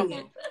take it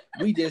in;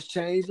 we just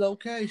change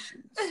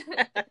locations.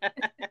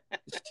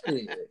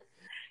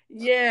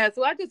 Yeah,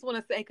 so I just want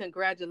to say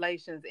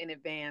congratulations in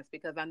advance,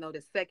 because I know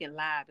the second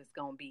live is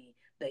gonna be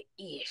the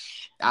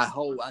ish. I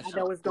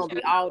know it's gonna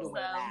be all the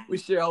way live. We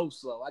sure hope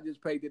so. I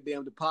just paid the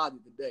damn deposit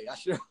today. I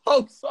sure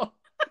hope so.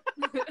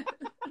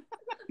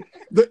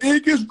 The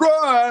ink is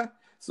dry.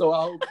 So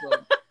I hope so.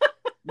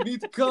 You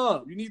need to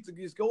come. You need to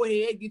just go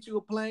ahead, get you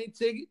a plane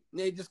ticket, and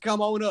then just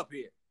come on up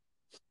here.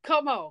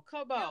 Come on.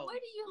 Now, where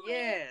do you live?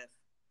 Yes.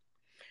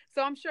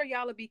 So I'm sure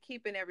y'all will be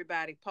keeping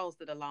everybody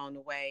posted along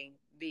the way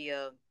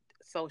via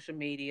social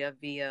media,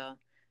 via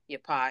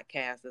your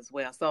podcast as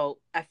well. So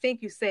I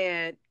think you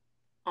said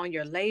on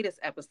your latest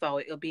episode,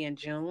 it'll be in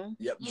June.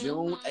 Yep,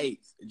 June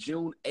 8th.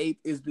 June 8th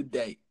is the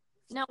date.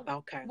 No.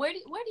 Okay. Where do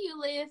you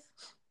live?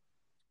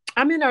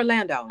 I'm in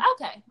Orlando.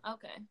 Okay.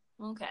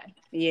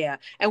 Yeah.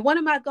 And one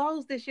of my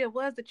goals this year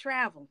was to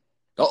travel.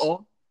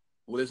 Well,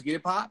 let's get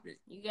it popping.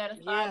 You got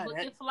to start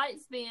booking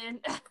flights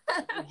then.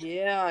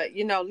 Yeah.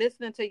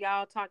 Listening to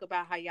y'all talk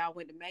about how y'all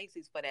went to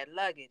Macy's for that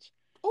luggage.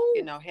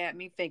 you know, had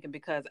me thinking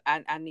because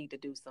I need to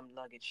do some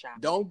luggage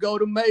shopping. Don't go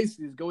to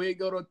Macy's. Go ahead and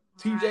go to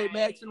TJ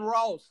Maxx and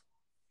Ross.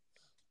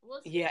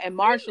 Well, yeah, and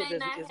Marshall's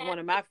is one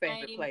of my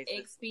favorite places.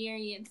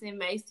 Experience in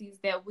Macy's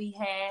that we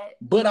had,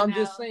 but I'm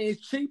just saying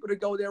it's cheaper to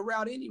go that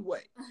route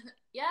anyway.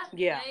 Yeah.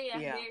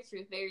 Very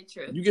true. Very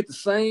true. You get the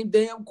same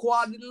damn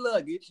quality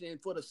luggage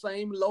and for the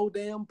same low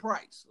damn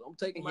price. So I'm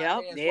taking my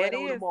ass right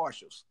over to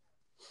Marshalls.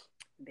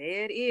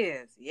 There it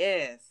is.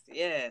 Yes.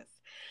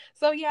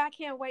 So yeah, I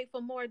can't wait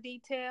for more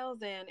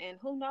details and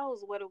who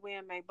knows where the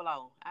wind may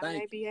blow. I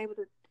may be able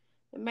to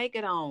make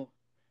it on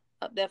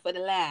up there for the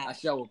live. I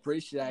sure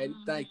appreciate it.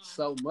 Thank you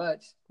so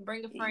much.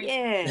 Bring a friend.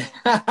 Yeah.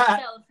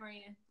 Tell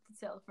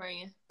a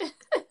friend.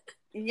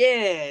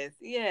 Yes.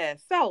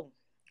 So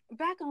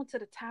back onto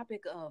the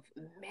topic of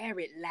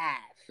married life.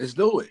 Let's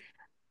do it.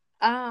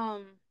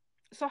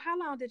 So how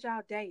long did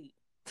y'all date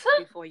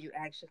before you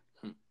actually?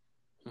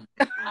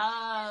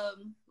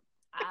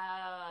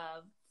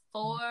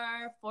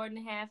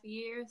 4.5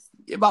 years.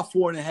 Yeah, about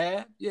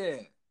 4.5. Yeah.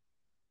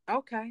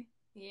 Okay.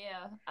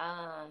 Yeah.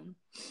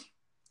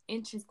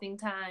 Interesting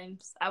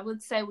times. I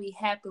would say we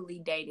happily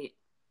dated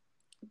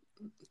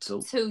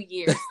 2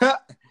 years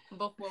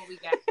before we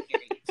got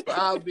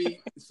married.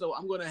 So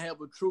I'm gonna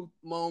have a truth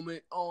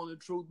moment on the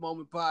Truth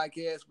Moment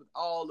podcast with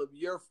all of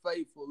your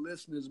faithful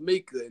listeners,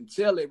 Mika, and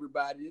tell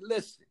everybody,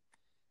 listen,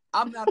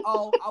 I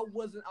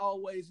wasn't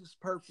always this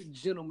perfect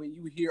gentleman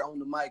you hear on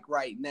the mic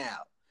right now.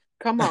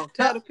 Come on,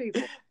 tell the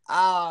people.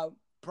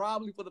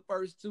 Probably for the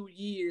first 2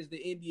 years the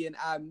India and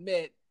I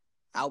met,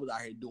 I was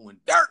out here doing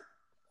dirt.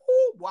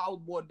 Ooh, boy, I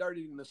was more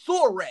dirty than a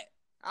sewer rat.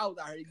 I was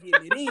out here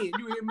getting it in.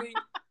 You hear me?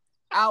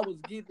 I was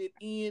getting it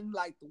in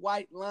like the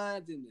white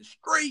lines in the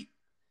street.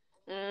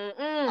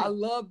 I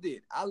loved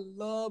it. I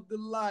loved the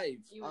life.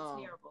 You were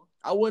terrible.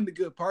 I wasn't a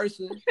good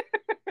person.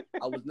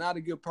 I was not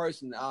a good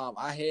person. I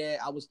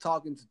was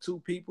talking to 2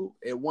 people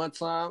at one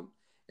time,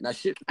 and I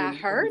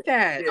heard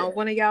that on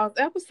one of y'all's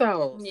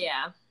episodes.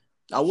 Yeah,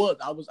 I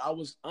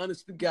was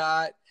honest to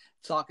God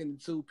talking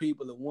to 2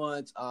 people at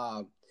once.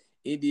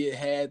 India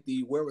had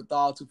the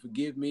wherewithal to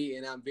forgive me,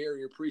 and I'm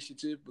very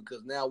appreciative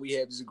because now we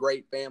have this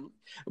great family.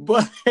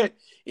 But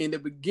in the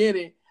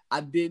beginning,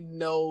 I didn't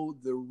know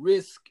the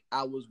risk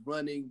I was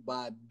running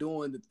by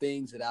doing the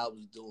things that I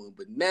was doing.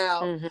 But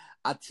now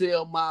I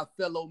tell my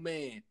fellow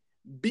man,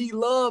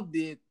 Beloved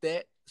did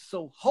that,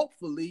 so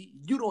hopefully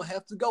you don't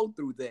have to go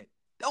through that.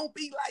 Don't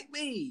be like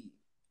me.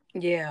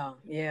 Yeah.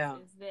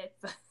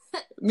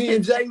 Me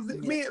and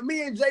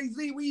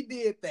Jay-Z, we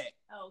did that.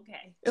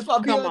 Okay. That's why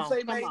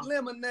Beyonce made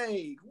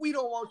Lemonade. We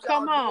don't want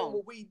y'all doing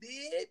what we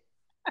did.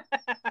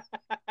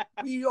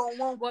 We don't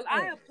want. Well,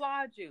 I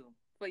applaud you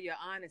for your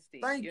honesty.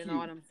 Thank you. You know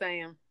what I'm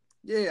saying?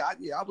 Yeah.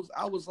 I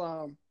was.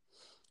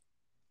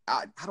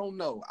 I don't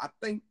know. I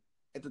think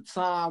at the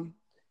time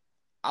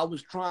I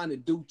was trying to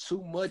do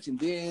too much, and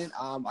then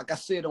like I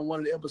said on one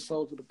of the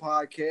episodes of the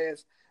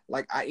podcast,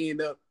 like I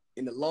end up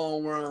in the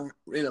long run,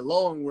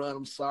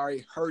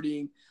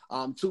 hurting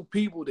 2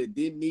 people that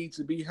didn't need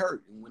to be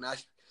hurt. And when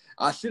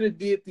I should have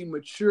did the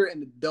mature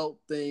and adult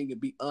thing and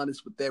be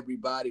honest with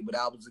everybody, but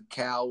I was a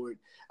coward.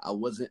 I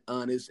wasn't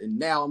honest. And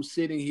now I'm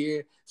sitting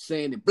here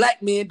saying that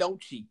black men don't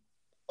cheat.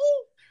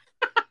 Ooh.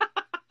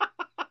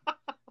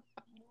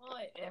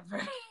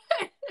 Whatever.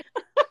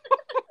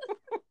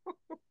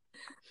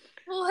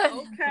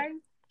 Okay.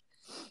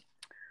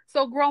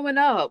 So growing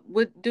up,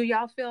 do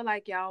y'all feel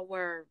like y'all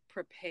were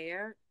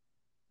prepared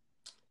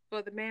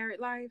for the married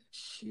life?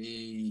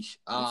 Sheesh.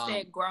 You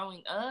said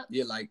growing up?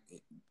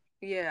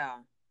 Yeah.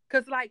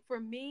 Because, like, for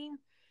me,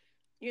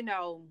 you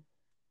know,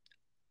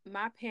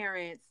 my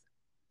parents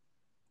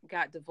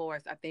got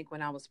divorced, I think,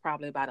 when I was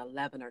probably about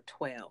 11 or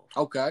 12.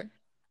 Okay.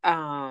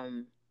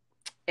 And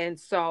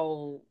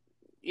so,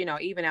 you know,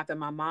 even after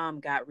my mom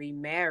got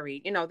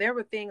remarried, you know, there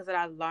were things that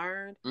I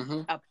learned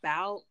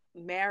about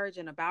marriage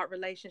and about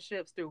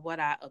relationships through what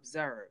I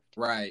observed.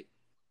 Right.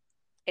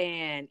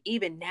 And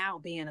even now,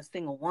 being a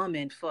single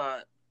woman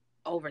for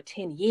over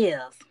 10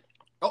 years.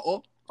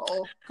 Come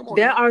on.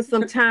 There are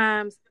some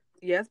times...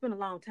 Yeah, it's been a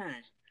long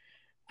time.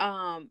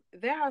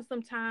 There are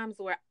some times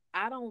where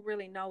I don't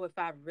really know if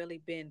I've really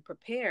been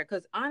prepared.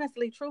 Because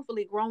honestly,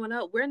 truthfully, growing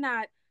up,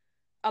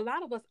 a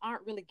lot of us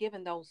aren't really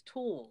given those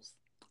tools.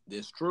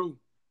 That's true.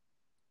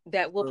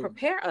 That will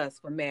prepare us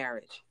for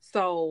marriage.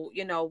 So,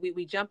 you know,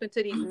 we jump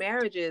into these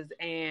marriages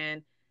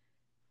and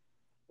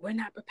we're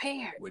not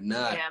prepared. We're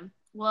not. Yeah.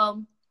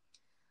 Well,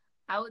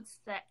 I would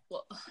say,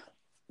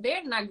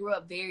 Baird and I grew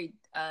up very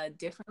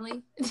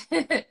differently.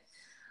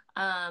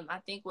 I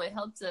think what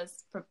helped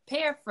us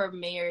prepare for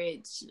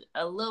marriage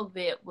a little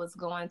bit was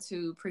going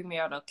to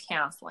premarital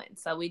counseling.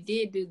 So we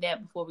did do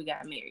that before we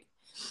got married.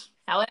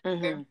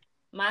 However,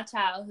 my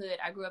childhood,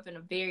 I grew up in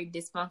a very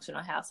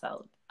dysfunctional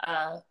household.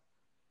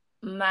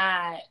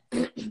 My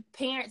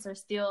parents are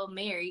still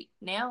married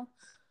now,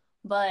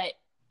 but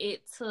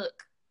it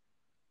took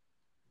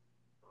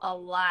a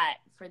lot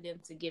for them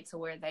to get to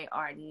where they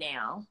are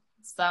now.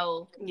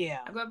 So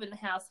yeah, I grew up in a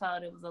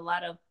household. It was a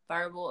lot of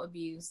verbal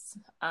abuse.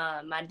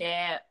 My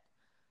dad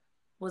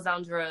was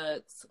on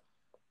drugs.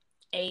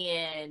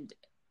 and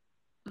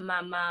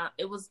my mom,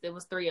 it was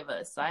 3 of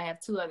us, so I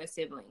have 2 other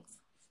siblings,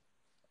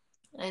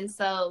 and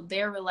so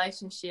their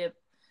relationship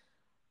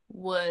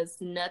was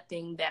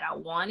nothing that I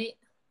wanted.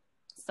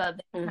 So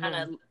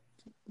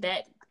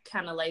that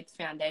kind of laid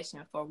the foundation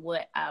for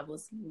what I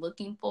was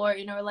looking for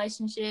in a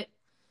relationship.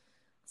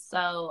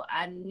 So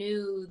I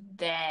knew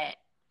that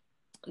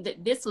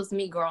this was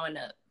me growing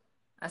up.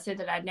 I said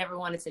that I never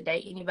wanted to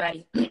date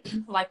anybody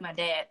like my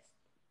dad.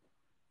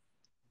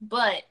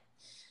 But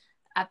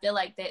I feel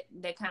like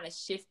that kind of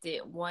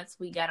shifted once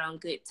we got on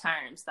good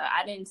terms. So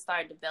I didn't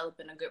start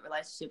developing a good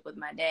relationship with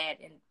my dad,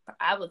 and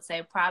I would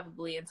say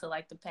probably until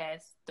like the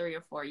past 3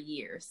 or 4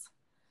 years.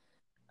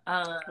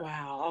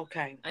 Wow.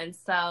 Okay. And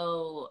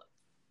so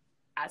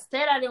I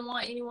said I didn't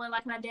want anyone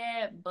like my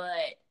dad,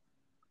 but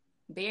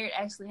Beard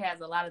actually has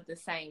a lot of the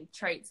same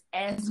traits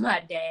as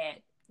my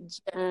dad,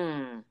 just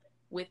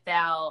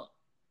without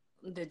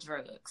the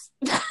drugs.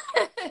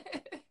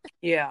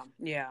 Yeah.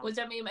 Which,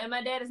 I mean, and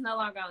my dad is no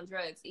longer on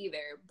drugs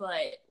either.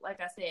 But like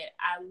I said,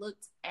 I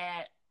looked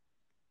at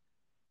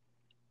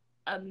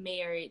a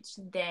marriage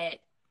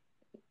that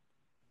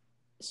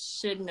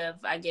shouldn't have,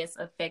 I guess,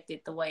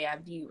 affected the way I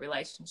view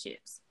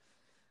relationships.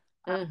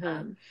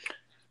 But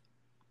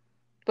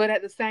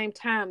at the same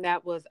time,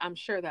 I'm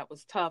sure that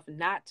was tough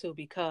not to,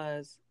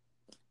 because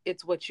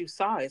it's what you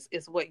saw.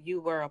 It's what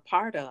you were a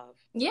part of.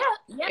 Yeah.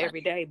 Every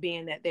day,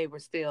 being that they were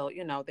still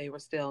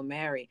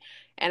married.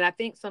 And I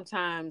think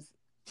sometimes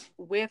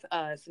with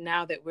us,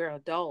 now that we're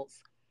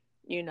adults,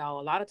 a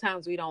lot of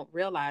times we don't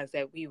realize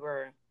that we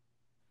were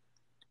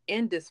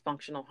in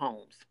dysfunctional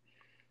homes.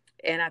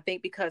 And I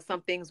think because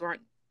some things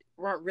weren't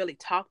really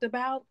talked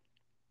about,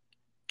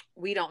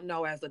 we don't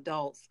know as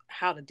adults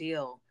how to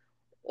deal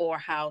or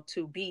how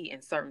to be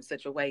in certain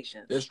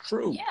situations. That's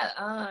true.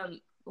 Yeah.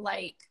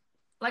 Like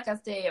I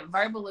said,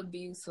 verbal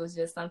abuse was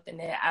just something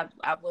that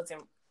I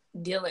wasn't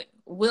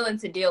willing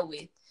to deal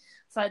with.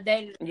 So I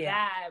dated a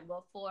guy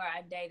before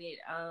I dated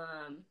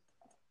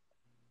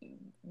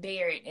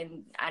Barrett,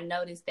 and I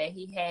noticed that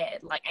he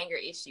had like anger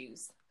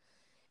issues,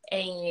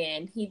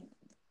 and he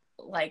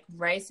like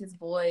raised his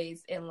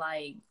voice and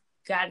like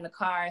got in the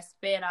car,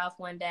 sped off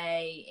one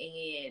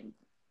day, and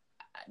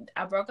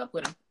I broke up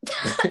with him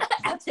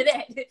after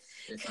that.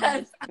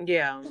 Because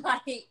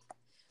like,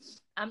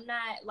 I'm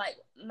not, like,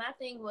 my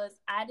thing was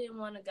I didn't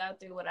want to go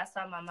through what I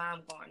saw my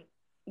mom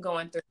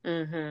going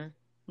through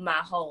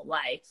my whole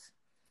life.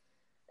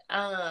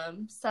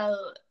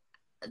 So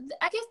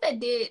I guess that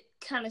did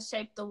kind of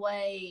shape the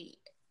way.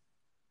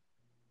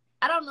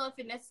 I don't know if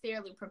it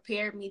necessarily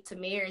prepared me to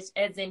marriage,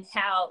 as in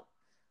how,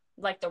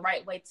 like, the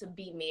right way to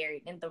be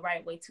married and the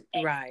right way to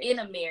act in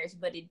a marriage,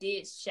 but it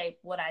did shape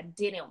what I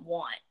didn't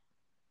want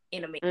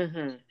in a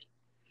marriage.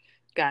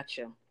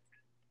 Gotcha.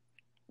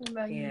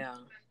 Yeah.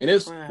 And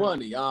it's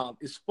funny.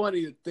 It's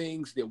funny the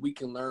things that we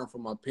can learn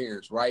from our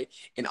parents, right?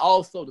 And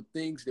also the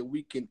things that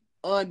we can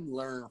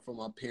unlearn from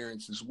our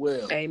parents as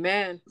well.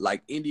 Amen.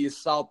 Like India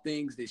saw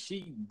things that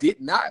she did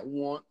not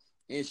want,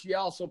 and she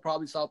also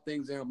probably saw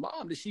things in her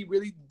mom that she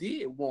really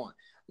did want,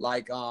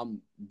 like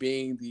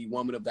being the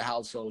woman of the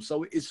household.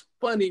 So it's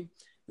funny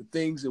the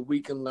things that we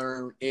can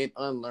learn and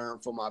unlearn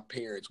from our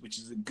parents, which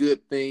is a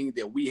good thing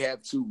that we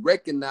have to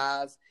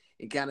recognize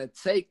and kind of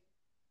take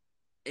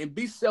and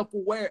be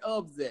self-aware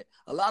of that.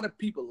 A lot of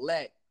people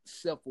lack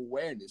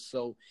self-awareness.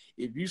 So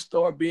if you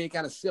start being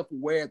kind of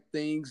self-aware of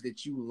things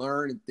that you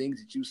learn and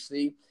things that you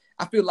see,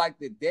 I feel like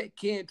that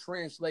can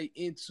translate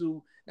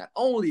into not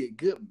only a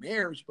good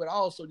marriage, but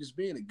also just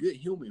being a good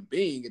human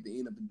being at the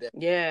end of the day.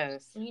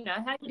 Yes. You know,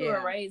 how you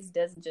were raised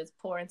doesn't just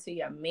pour into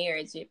your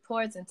marriage. It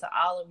pours into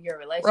all of your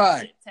relationships.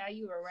 Right. How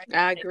you were raised.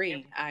 I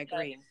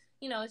agree.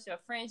 You know, it's your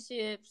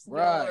friendships,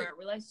 your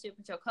relationship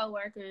with your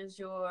coworkers,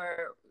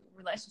 your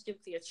relationship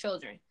with your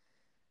children.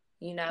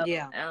 You know?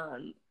 Yeah.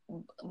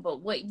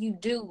 But what you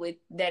do with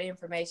that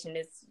information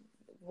is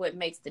what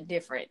makes the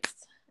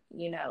difference,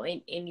 you know,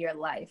 in your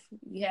life.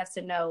 You have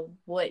to know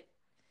what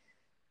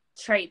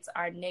traits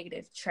are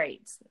negative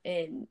traits.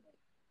 And,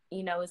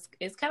 you know,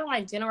 it's kind of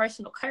like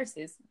generational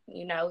curses.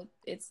 You know,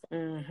 it's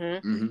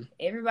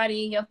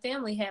everybody in your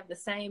family have the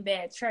same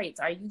bad traits.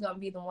 Are you going to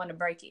be the one to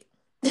break it?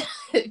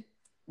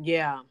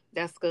 Yeah,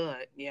 that's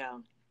good. Yeah.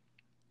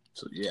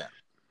 So, yeah.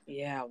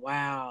 Yeah,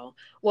 wow.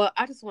 Well,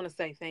 I just want to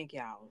say thank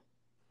y'all,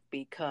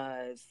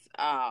 because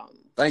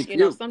thank you.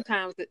 know,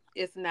 sometimes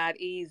it's not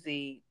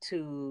easy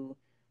to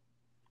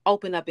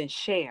open up and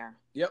share.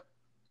 Yep.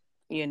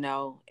 You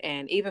know,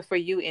 and even for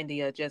you,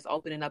 India, just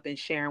opening up and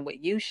sharing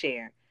what you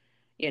share,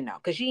 you know,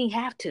 because you ain't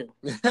have to.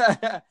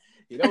 That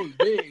was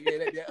big.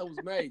 That was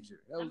major.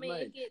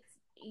 It gets,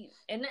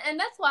 and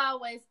that's why I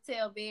always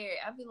tell Barry,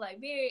 I'll be like,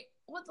 Barry,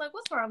 what's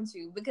wrong with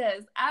you?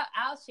 Because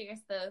I'll share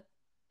stuff,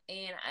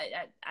 and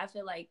I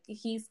feel like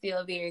he's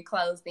still very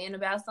closed in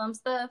about some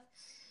stuff.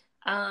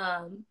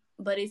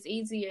 But it's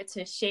easier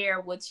to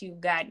share what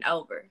you've gotten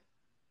over.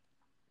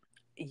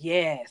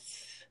 Yes.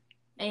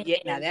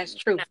 Now that's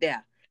truth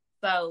there.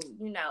 So,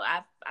 you know,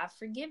 I've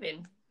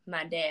forgiven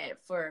my dad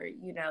for,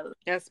 you know,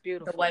 that's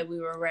beautiful, the way we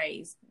were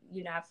raised.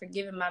 You know, I've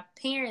forgiven my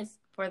parents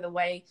for the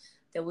way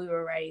that we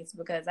were raised,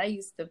 because I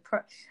used to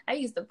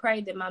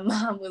pray that my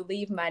mom would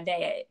leave my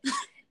dad,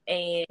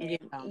 and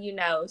you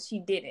know, she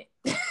didn't.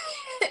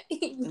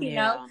 you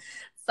know,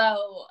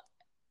 so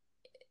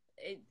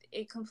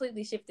it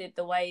completely shifted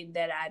the way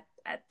that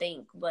I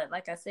think. But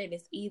like I said,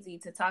 it's easy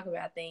to talk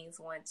about things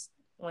once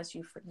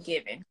you've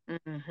forgiven.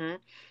 Mm-hmm.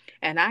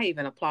 And I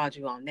even applaud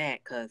you on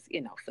that, because,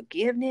 you know,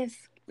 forgiveness,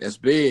 that's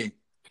big,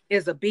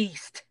 is a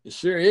beast. It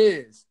sure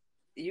is.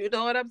 You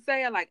know what I'm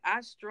saying? Like,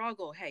 I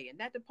struggle. Hey, in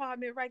that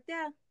department right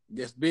there,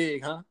 that's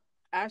big, huh?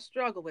 I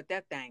struggle with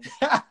that thing.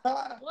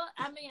 Well,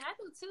 I mean, I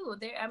do too.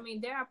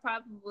 There are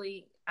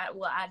probably, I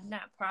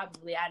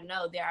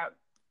know there are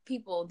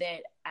people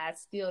that I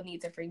still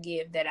need to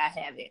forgive that I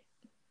haven't.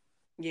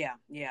 Yeah.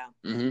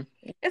 Mm-hmm.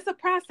 It's a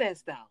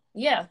process, though.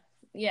 Yeah,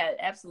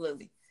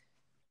 absolutely.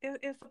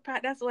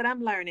 That's what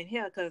I'm learning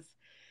here, because,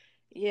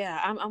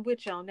 I'm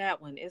with you on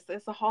that one.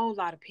 It's a whole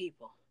lot of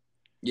people.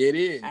 Yeah, it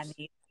is. I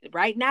need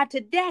right now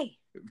today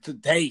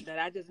that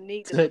I just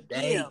need to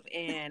forgive,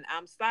 and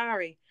I'm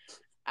sorry.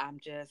 I'm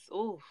just,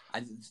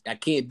 I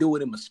can't do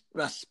it.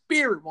 My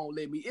spirit won't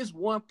let me. It's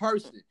one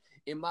person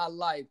in my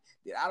life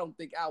that I don't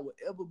think I would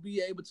ever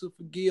be able to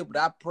forgive,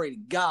 but I pray to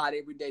God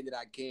every day that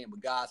I can.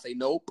 But God say,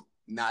 nope,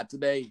 not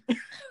today.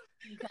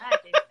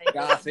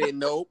 God said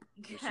nope.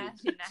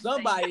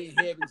 Somebody in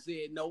heaven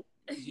said nope.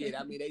 Shit,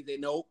 I mean, they said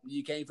nope.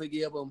 You can't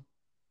forgive them.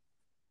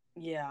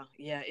 Yeah,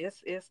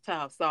 it's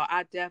tough. So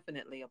I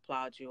definitely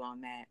applaud you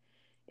on that,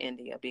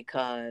 India,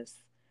 because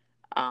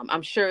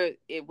I'm sure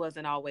it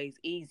wasn't always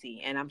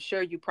easy, and I'm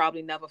sure you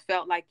probably never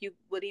felt like you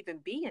would even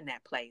be in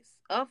that place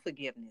of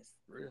forgiveness.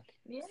 Really?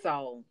 Yeah.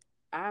 So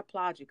I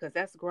applaud you, because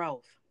that's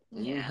growth.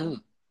 Yeah. Mm-hmm.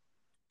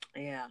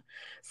 Yeah.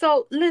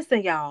 So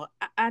listen, y'all.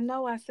 I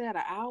know I said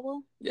an hour.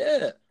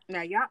 Yeah.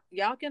 Now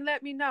y'all can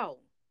let me know,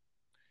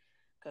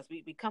 because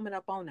we be coming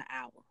up on the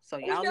hour. So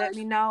y'all let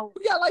me know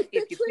we got like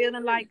if you're feeling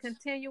minutes. like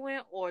continuing,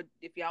 or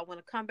if y'all want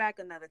to come back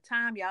another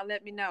time. Y'all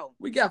let me know.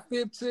 We got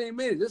 15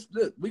 minutes.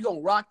 Look, we're going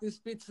to rock this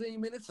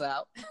 15 minutes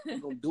out. We're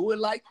going to do it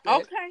like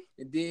that. Okay.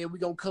 And then we're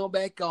going to come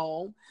back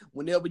on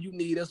whenever you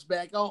need us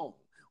back on.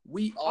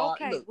 We are,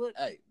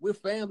 hey, we're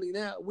family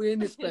now. We're in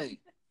this thing.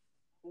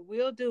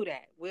 We'll do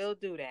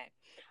that.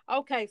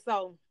 Okay,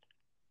 so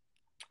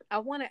I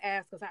want to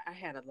ask, because I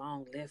had a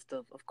long list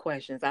of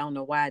questions. I don't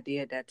know why I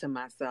did that to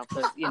myself,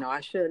 because, you know, I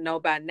should know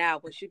by now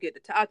once you get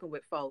to talking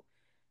with folk.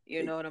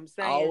 You know what I'm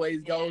saying?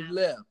 Always goes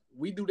left.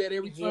 We do that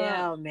every time.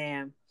 Yeah,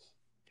 man.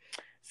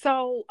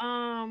 So,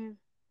 let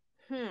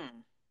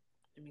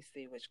me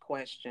see which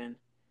question.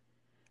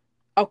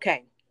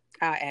 Okay,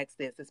 I'll ask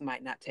this. This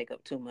might not take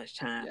up too much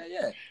time.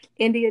 Yeah.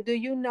 India, do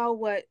you know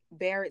what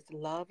Barrett's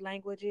love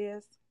language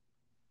is?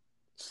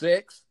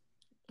 Sex.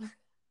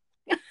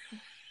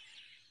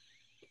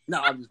 No,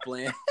 I'm just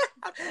playing.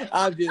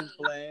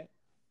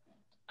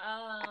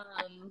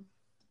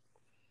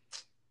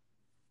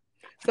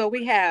 So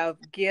we have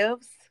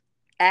gifts,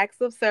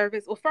 acts of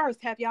service. Well,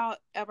 first, have y'all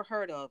ever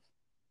heard of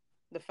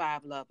the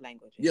 5 love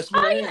languages? Yes,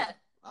 ma'am.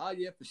 Oh,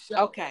 yeah, for sure.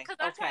 Okay.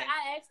 Because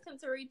I asked him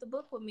to read the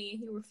book with me, and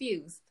he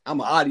refused.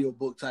 I'm an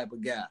audiobook type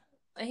of guy.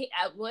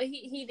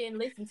 He didn't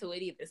listen to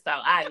it either, so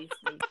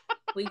obviously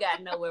we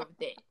got nowhere with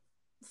that.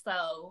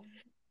 So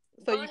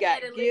you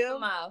got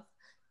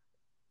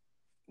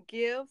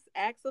gifts,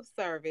 acts of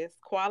service,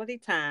 quality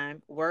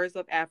time, words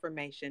of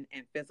affirmation,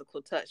 and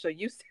physical touch. So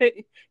you said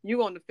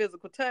you on the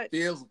physical touch?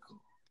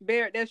 Physical.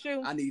 Barrett, that's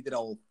you? I need that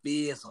old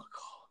physical.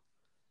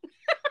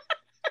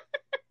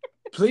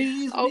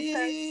 Please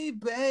me,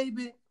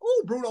 baby.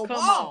 Ooh, Bruno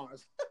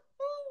Mars.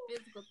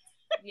 Physical.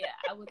 Yeah,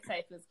 I would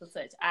say physical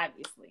touch,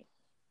 obviously.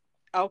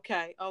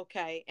 Okay.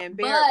 And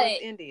Barrett was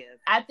India's.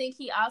 I think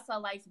he also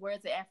likes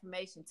words of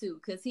affirmation too,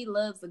 because he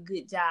loves a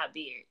good job,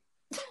 Beard.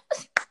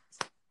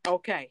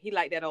 Okay, he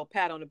like that old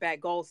pat on the back,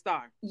 gold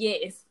star.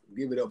 Yes.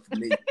 Give it up for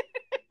me.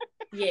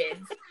 Yes.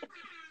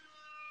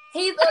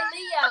 He's a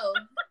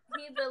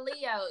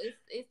Leo.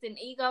 It's an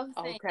ego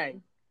thing.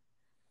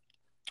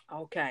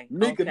 Okay.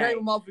 Mika, name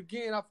them off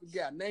again. I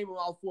forgot. Name them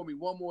off for me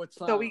one more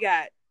time. So we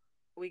got.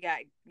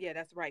 Yeah,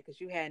 that's right, because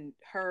you hadn't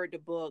heard the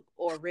book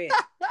or read.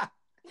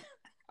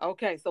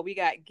 Okay, so we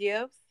got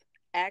gifts,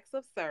 acts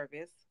of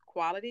service,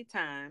 quality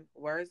time,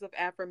 words of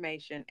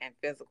affirmation, and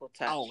physical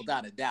touch. Oh,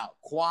 without a doubt.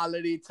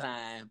 Quality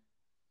time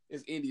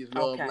is India's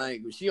love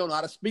language. She don't know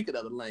how to speak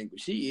another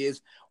language. She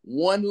is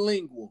one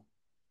lingual.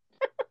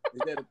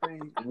 Is that a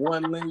thing?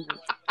 One lingual.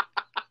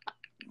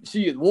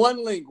 She is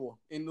one lingual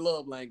in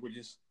love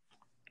languages.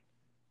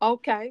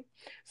 Okay.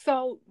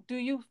 So do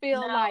you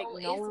feel like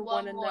knowing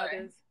one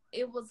another's?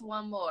 It was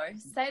one more.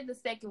 Say the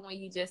second one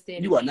you just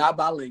said. You are not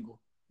bilingual.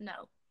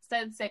 No.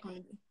 Say the second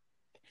one.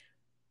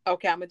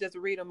 Okay, I'm going to just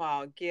read them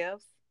all.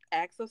 Gifts,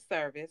 acts of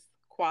service,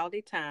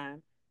 quality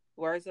time,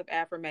 words of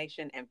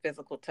affirmation, and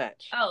physical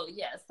touch. Oh,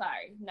 yeah,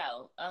 sorry.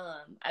 No,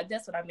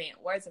 that's what I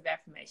meant. Words of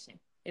affirmation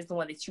is the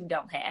one that you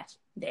don't have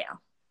down.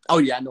 Oh,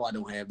 yeah, I know I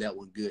don't have that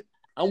one good.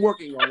 I'm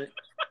working on it.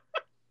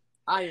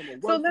 I am a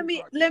working. So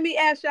let me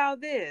ask y'all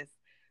this.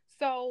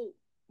 So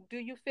do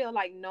you feel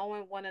like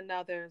knowing one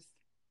another's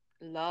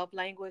love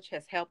language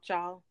has helped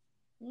y'all?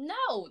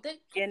 No,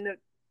 In the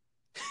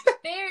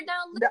Bear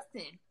don't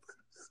listen.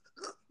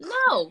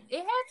 No,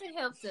 it hasn't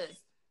helped us.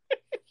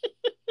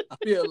 I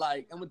feel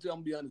like I'm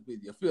gonna be honest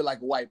with you. I feel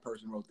like a white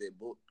person wrote that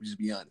book. Just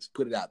be honest.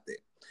 Put it out there.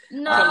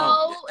 No,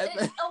 a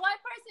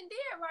white person did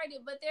write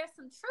it, but there's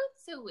some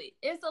truth to it.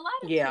 There's a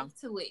lot of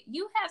truth to it.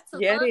 You have to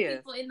love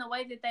people in the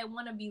way that they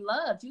want to be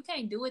loved. You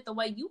can't do it the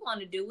way you want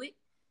to do it.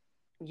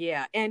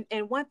 Yeah, and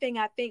one thing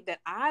I think that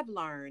I've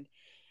learned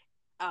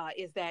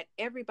is that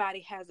everybody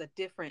has a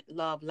different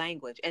love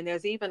language, and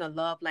there's even a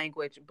love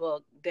language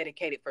book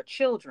dedicated for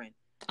children.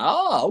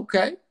 Oh,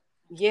 okay.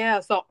 Yeah,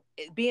 so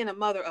being a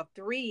mother of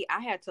 3,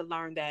 I had to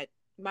learn that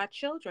my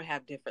children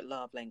have different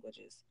love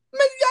languages.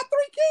 Man, you got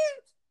 3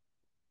 kids?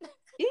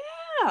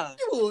 Yeah.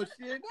 Bullshit.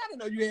 I didn't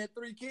know you had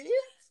 3 kids.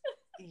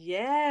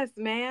 Yes,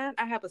 man.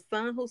 I have a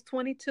son who's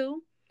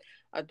 22,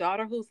 a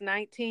daughter who's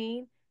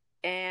 19,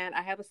 and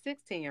I have a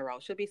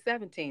 16-year-old. She'll be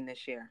 17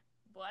 this year.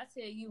 Boy, I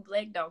tell you,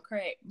 black don't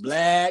crack.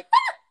 Black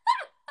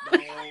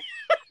don't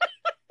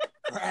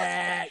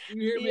crack.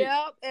 You hear me?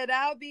 Yep, and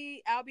I'll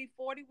be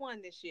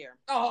 41 this year.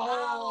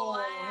 Oh,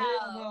 wow.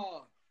 Hell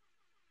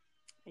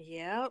no.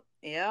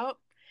 Yep.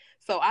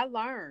 So I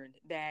learned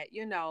that,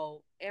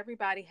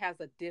 everybody has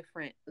a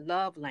different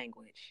love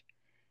language.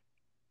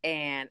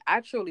 And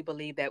I truly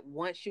believe that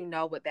once you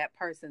know what that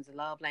person's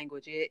love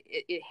language is,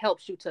 it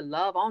helps you to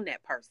love on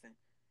that person.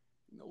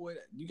 You know what?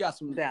 You got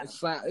some.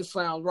 It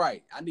sounds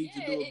right. I need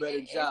to do a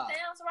better job. It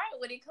sounds right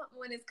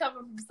when it's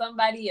coming from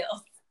somebody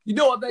else. You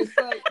know what they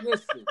say?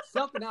 Listen,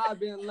 something I've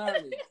been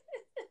learning.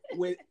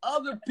 When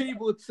other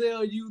people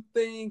tell you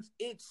things,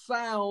 it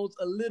sounds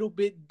a little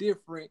bit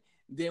different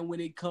than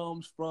when it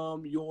comes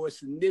from your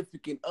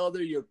significant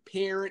other, your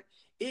parent.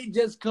 It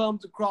just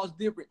comes across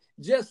different.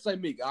 Just say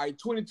me, all right,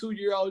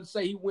 22-year-old,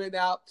 say he went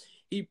out,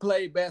 he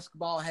played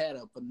basketball, had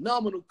a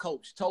phenomenal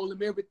coach, told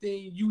him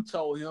everything you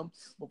told him.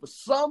 But for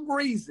some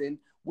reason,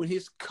 when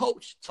his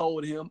coach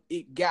told him,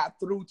 it got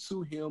through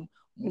to him.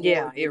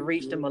 Yeah, it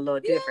reached him a little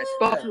different.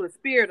 Spoke to his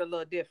spirit a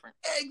little different.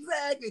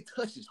 Exactly.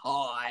 Touched his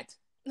heart.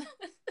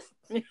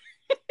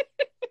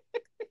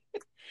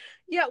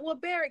 Yeah, well,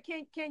 Barrett,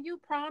 can you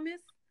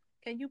promise?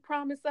 Can you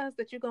promise us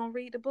that you're gonna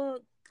read the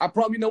book? I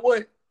promise. You know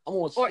what?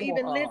 Or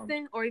even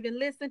listen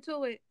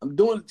to it. I'm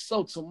doing it.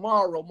 So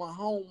tomorrow, my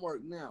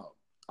homework now.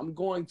 I'm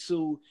going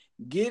to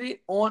get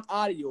it on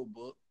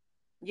audiobook.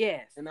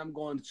 Yes. And I'm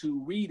going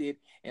to read it,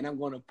 and I'm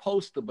going to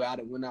post about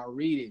it when I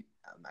read it.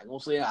 I'm not going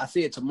to say I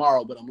say it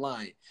tomorrow, but I'm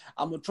lying.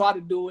 I'm going to try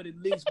to do it at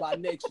least by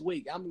next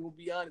week. I'm going to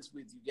be honest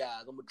with you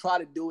guys. I'm going to try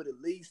to do it at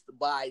least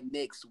by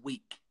next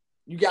week.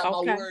 You got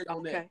my word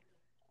on that.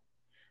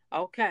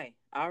 Okay.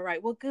 All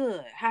right. Well,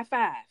 good. High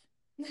five.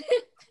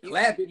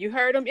 Clap it. You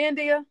heard him,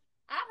 India?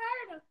 I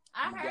heard him.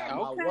 You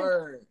got my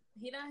word.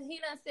 He done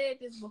said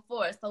this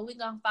before, so we're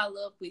going to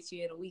follow up with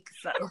you in a week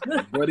or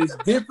so. But it's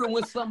different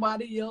when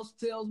somebody else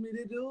tells me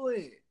to do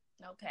it.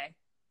 Okay.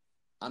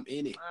 I'm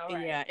in it.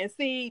 Right. Yeah. And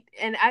see,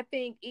 and I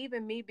think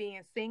even me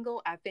being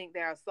single, I think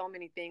there are so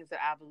many things that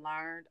I've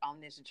learned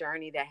on this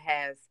journey that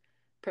has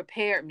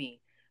prepared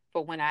me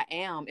for when I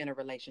am in a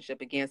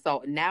relationship again.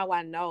 So now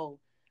I know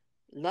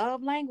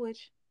love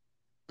language.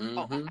 Mm-hmm.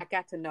 Oh, I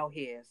got to know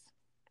his.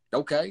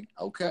 Okay.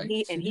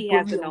 He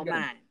has to know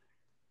mine.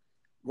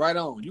 Right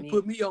on. You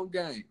put me on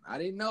game. I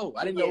didn't know.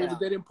 I didn't know it was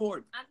that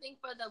important. I think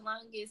for the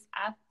longest,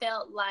 I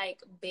felt like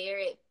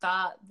Barrett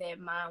thought that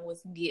mine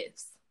was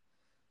gifts.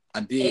 I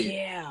did.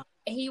 Yeah.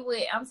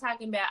 I'm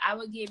talking about, I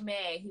would get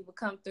mad. He would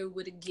come through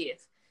with a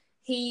gift.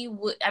 He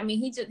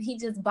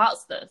just bought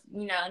stuff,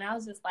 and I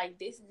was just like,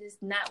 this is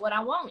just not what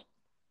I want.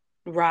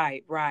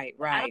 Right. I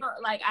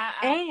don't, like,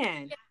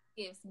 I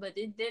gifts, but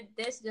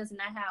that's just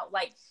not how,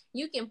 like,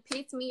 you can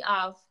piss me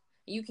off.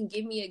 You can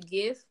give me a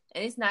gift,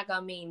 and it's not going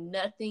to mean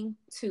nothing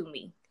to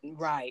me.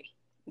 Right.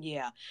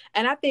 Yeah.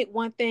 And I think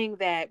one thing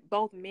that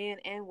both men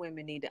and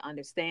women need to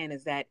understand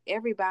is that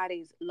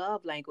everybody's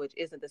love language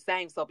isn't the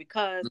same. So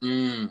because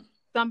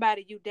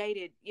somebody you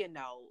dated, in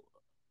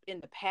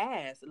the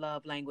past,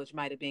 love language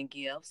might have been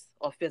gifts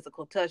or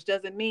physical touch,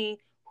 doesn't mean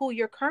who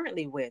you're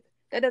currently with.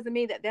 That doesn't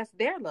mean that that's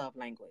their love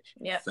language.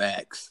 Yeah.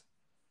 Facts.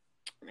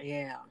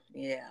 Yeah.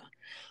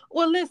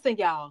 Well, listen,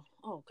 y'all.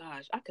 Oh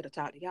gosh, I could have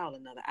talked to y'all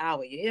another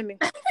hour. You hear me?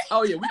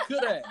 Oh yeah, we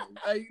could have.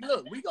 Hey,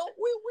 look, we're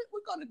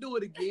gonna do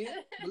it again.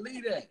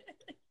 Believe that.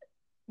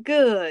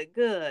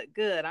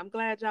 Good. I'm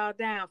glad y'all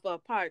down for a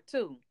part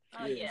 2.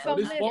 Oh yeah. So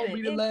this won't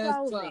be the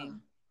last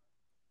time.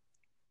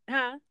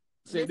 Huh?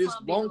 Said this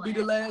won't be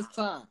the last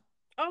time.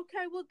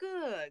 Okay, well,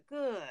 good.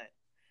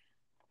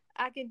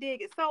 I can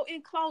dig it. So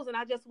in closing,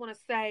 I just want to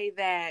say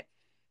that,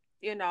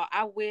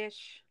 I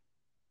wish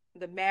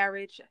the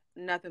marriage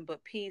nothing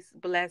but peace,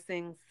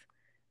 blessings,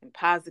 and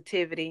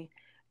positivity.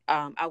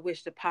 I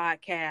wish the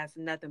podcast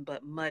nothing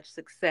but much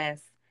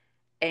success.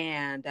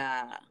 And,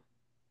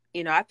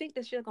 I think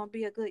this year going to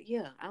be a good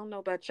year. I don't know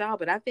about y'all,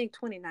 but I think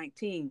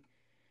 2019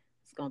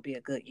 is going to be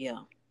a good year.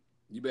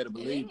 You better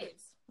believe it.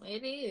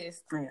 It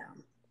is. Yeah.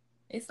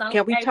 It's on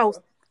Can we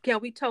toast? Can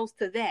we toast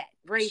to that?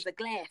 Raise the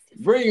glasses.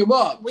 Bring them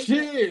up.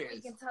 Cheers.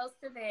 We can toast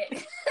to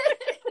that.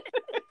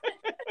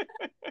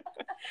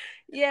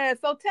 Yeah,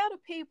 so tell the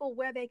people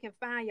where they can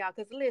find y'all.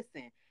 Because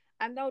listen,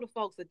 I know the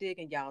folks are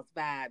digging y'all's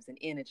vibes and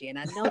energy. And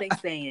I know they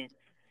saying,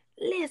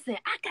 listen,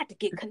 I got to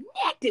get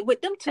connected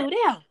with them two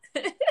there.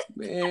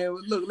 Man,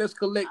 look, let's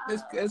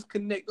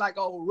connect like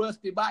old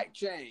rusty bike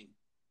chain.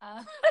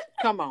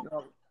 Come on.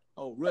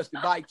 Oh, rusty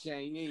bike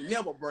chain ain't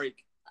never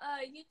break.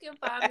 You can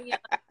find me on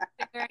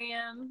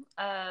Instagram.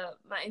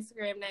 My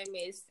Instagram name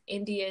is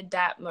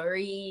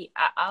india.marie.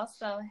 I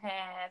also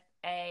have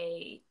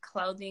a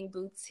clothing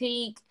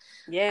boutique.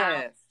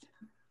 Yes.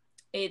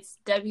 It's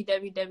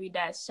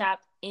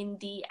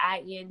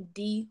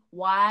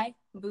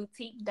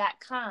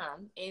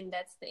www.shopindy.boutique.com. And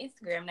that's the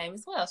Instagram name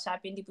as well, Shop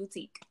Indie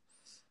Boutique.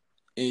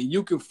 And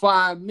you can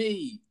find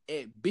me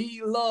at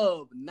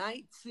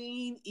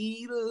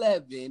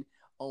BLove1911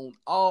 on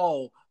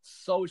all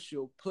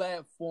social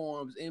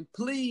platforms. And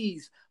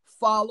please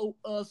follow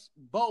us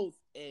both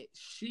at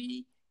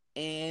She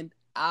and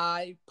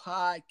I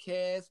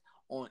Podcast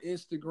on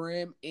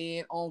Instagram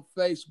and on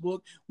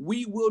Facebook.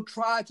 We will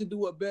try to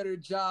do a better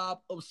job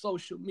of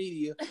social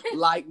media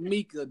like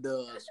Mika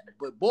does.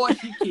 But boy,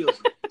 she kills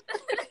it.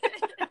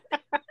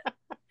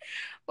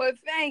 Well,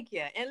 thank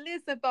you. And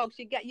listen, folks,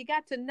 you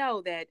got to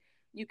know that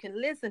you can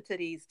listen to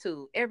these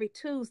two every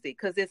Tuesday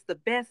because it's the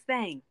best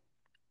thing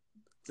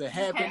to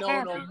happen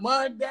on a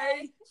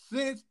Monday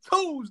since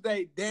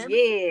Tuesday, damn it.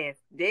 Yes,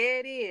 there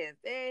it is.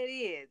 There it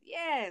is.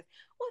 Yes.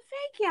 Well,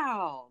 thank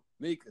y'all.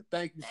 Mika,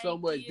 thank you so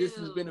much. This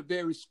has been a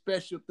very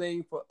special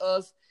thing for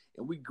us,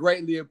 and we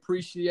greatly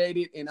appreciate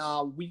it. And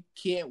we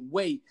can't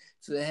wait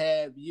to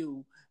have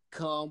you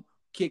come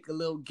kick a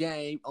little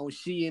game on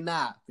She and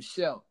I, for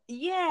sure.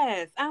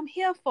 Yes, I'm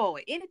here for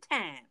it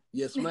anytime.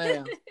 Yes,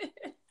 ma'am.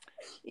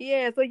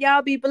 Yeah, so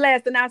y'all be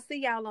blessed, and I'll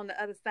see y'all on the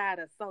other side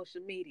of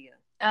social media.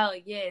 Oh,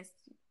 yes.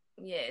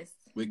 Yes.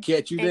 We'll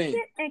catch you then.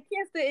 And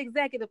kiss the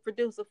executive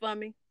producer for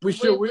me. We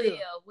sure will.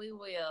 We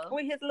will.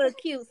 With his little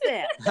cute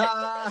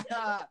self.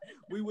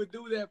 We will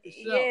do that for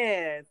sure.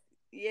 Yes.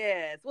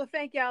 Yes. Well,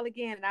 thank y'all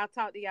again, and I'll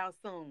talk to y'all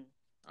soon.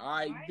 All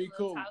right, be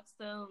cool. We'll talk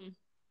soon.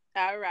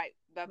 All right.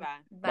 Bye-bye.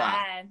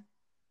 Bye.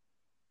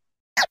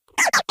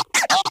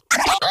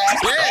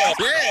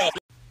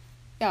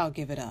 Y'all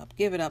give it up.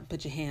 Give it up.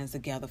 Put your hands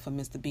together for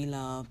Mr.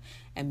 B-Love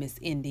and Miss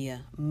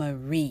India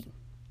Marie.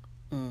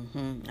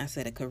 I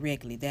said it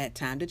correctly that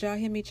time. Did y'all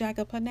hear me jack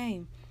up her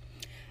name?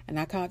 And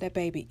I called that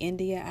baby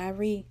India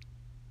Irie.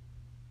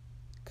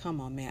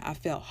 Come on, man. I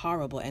felt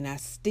horrible, and I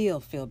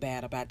still feel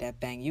bad about that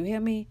thing. You hear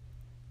me?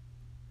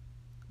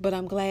 But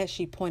I'm glad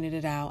she pointed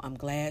it out. I'm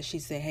glad she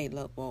said, hey,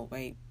 look, whoa,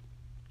 wait.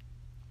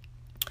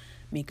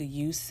 Mika,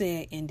 you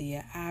said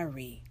India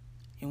Irie.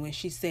 And when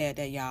she said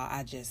that,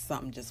 y'all,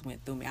 something just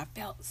went through me. I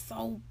felt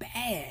so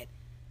bad.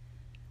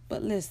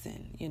 But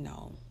listen,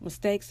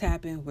 mistakes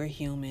happen. We're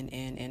human.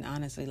 And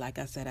honestly, like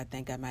I said, I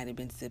think I might have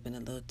been sipping a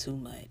little too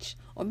much.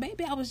 Or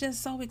maybe I was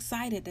just so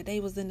excited that they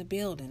was in the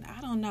building.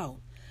 I don't know.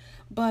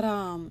 But,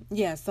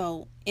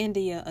 so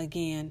India,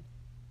 again,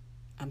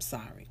 I'm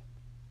sorry.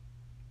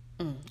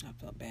 I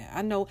felt bad.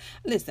 I know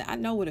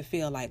what it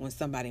feels like when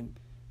somebody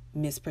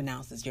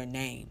mispronounces your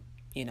name,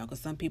 because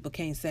some people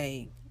can't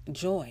say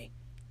joy.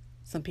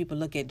 Some people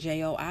look at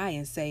J-O-I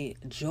and say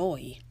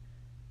joy.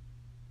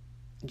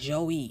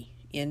 Joey.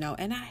 And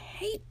I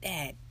hate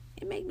that.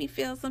 It make me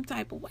feel some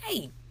type of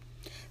way.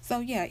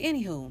 So,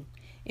 anywho,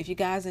 if you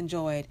guys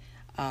enjoyed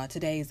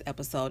today's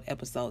episode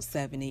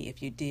 70,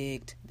 if you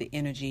digged the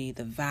energy,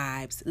 the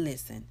vibes,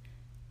 listen,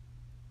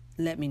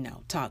 let me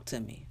know. Talk to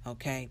me,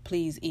 okay?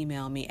 Please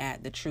email me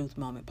at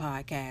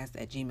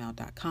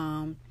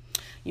thetruthmomentpodcast@gmail.com.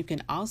 You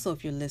can also,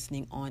 if you're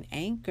listening on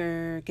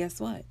Anchor,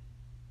 guess what?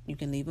 You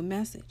can leave a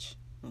message,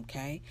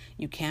 okay?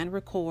 You can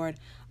record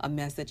a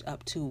message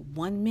up to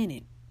 1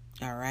 minute.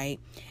 All right.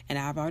 And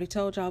I've already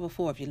told y'all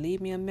before, if you leave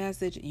me a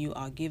message, you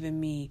are giving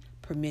me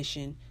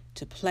permission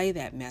to play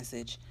that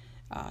message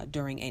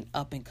during an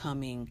up and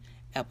coming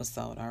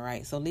episode. All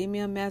right. So leave me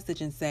a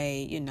message and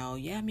say,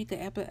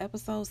 Mika,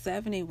 episode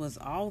 70 was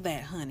all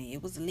that, honey.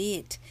 It was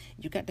lit.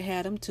 You got to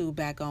have them two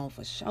back on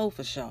for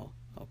sure.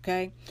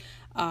 Okay.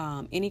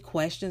 Any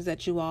questions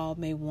that you all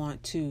may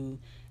want to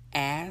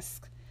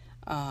ask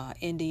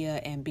India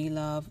and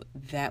B-Love,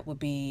 that would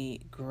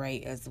be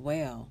great as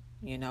well,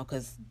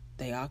 because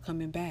they are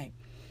coming back.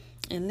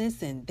 And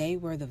listen, they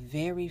were the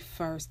very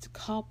first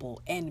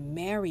couple and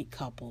married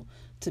couple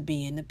to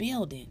be in the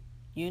building,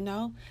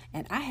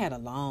 And I had a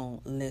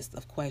long list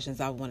of questions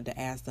I wanted to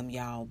ask them,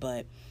 y'all.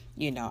 But,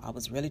 I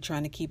was really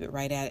trying to keep it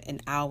right at an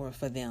hour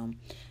for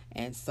them.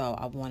 And so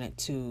I wanted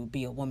to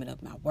be a woman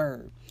of my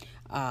word.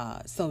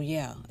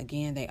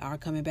 Again, they are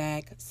coming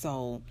back.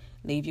 So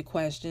leave your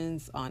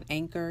questions on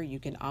Anchor. You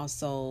can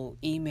also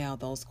email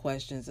those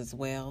questions as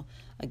well.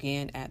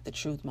 Again, at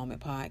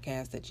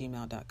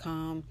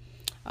thetruthmomentpodcast@gmail.com.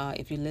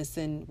 If you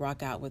listen,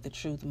 rock out with the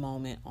Truth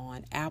Moment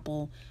on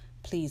Apple,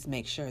 please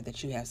make sure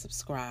that you have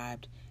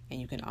subscribed, and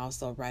you can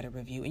also write a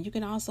review, and you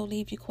can also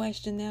leave your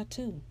question there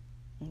too.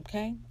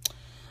 Okay.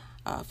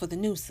 for the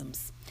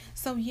Newsomes.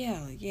 So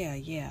yeah.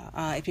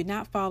 If you're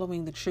not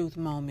following the Truth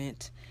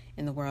Moment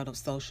in the world of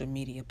social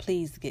media,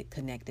 please get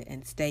connected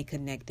and stay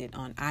connected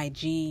on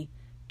IG,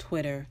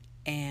 Twitter,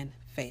 and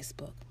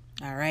Facebook.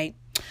 All right.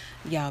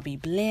 Y'all be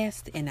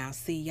blessed, and I'll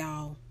see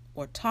y'all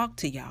or talk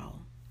to y'all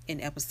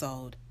in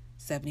episode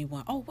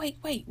 71. Oh,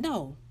 wait.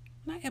 No,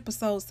 not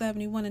episode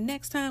 71. The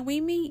next time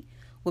we meet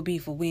will be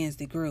for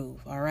Wednesday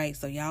Groove. All right.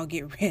 So y'all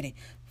get ready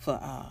for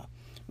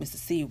Mr.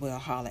 Sewell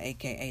Holler,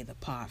 a.k.a. the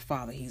Pod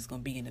Father. He's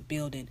going to be in the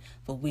building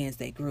for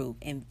Wednesday Groove.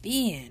 And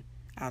then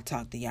I'll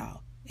talk to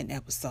y'all in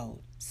episode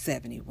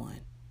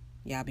 71.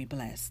 Y'all be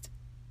blessed.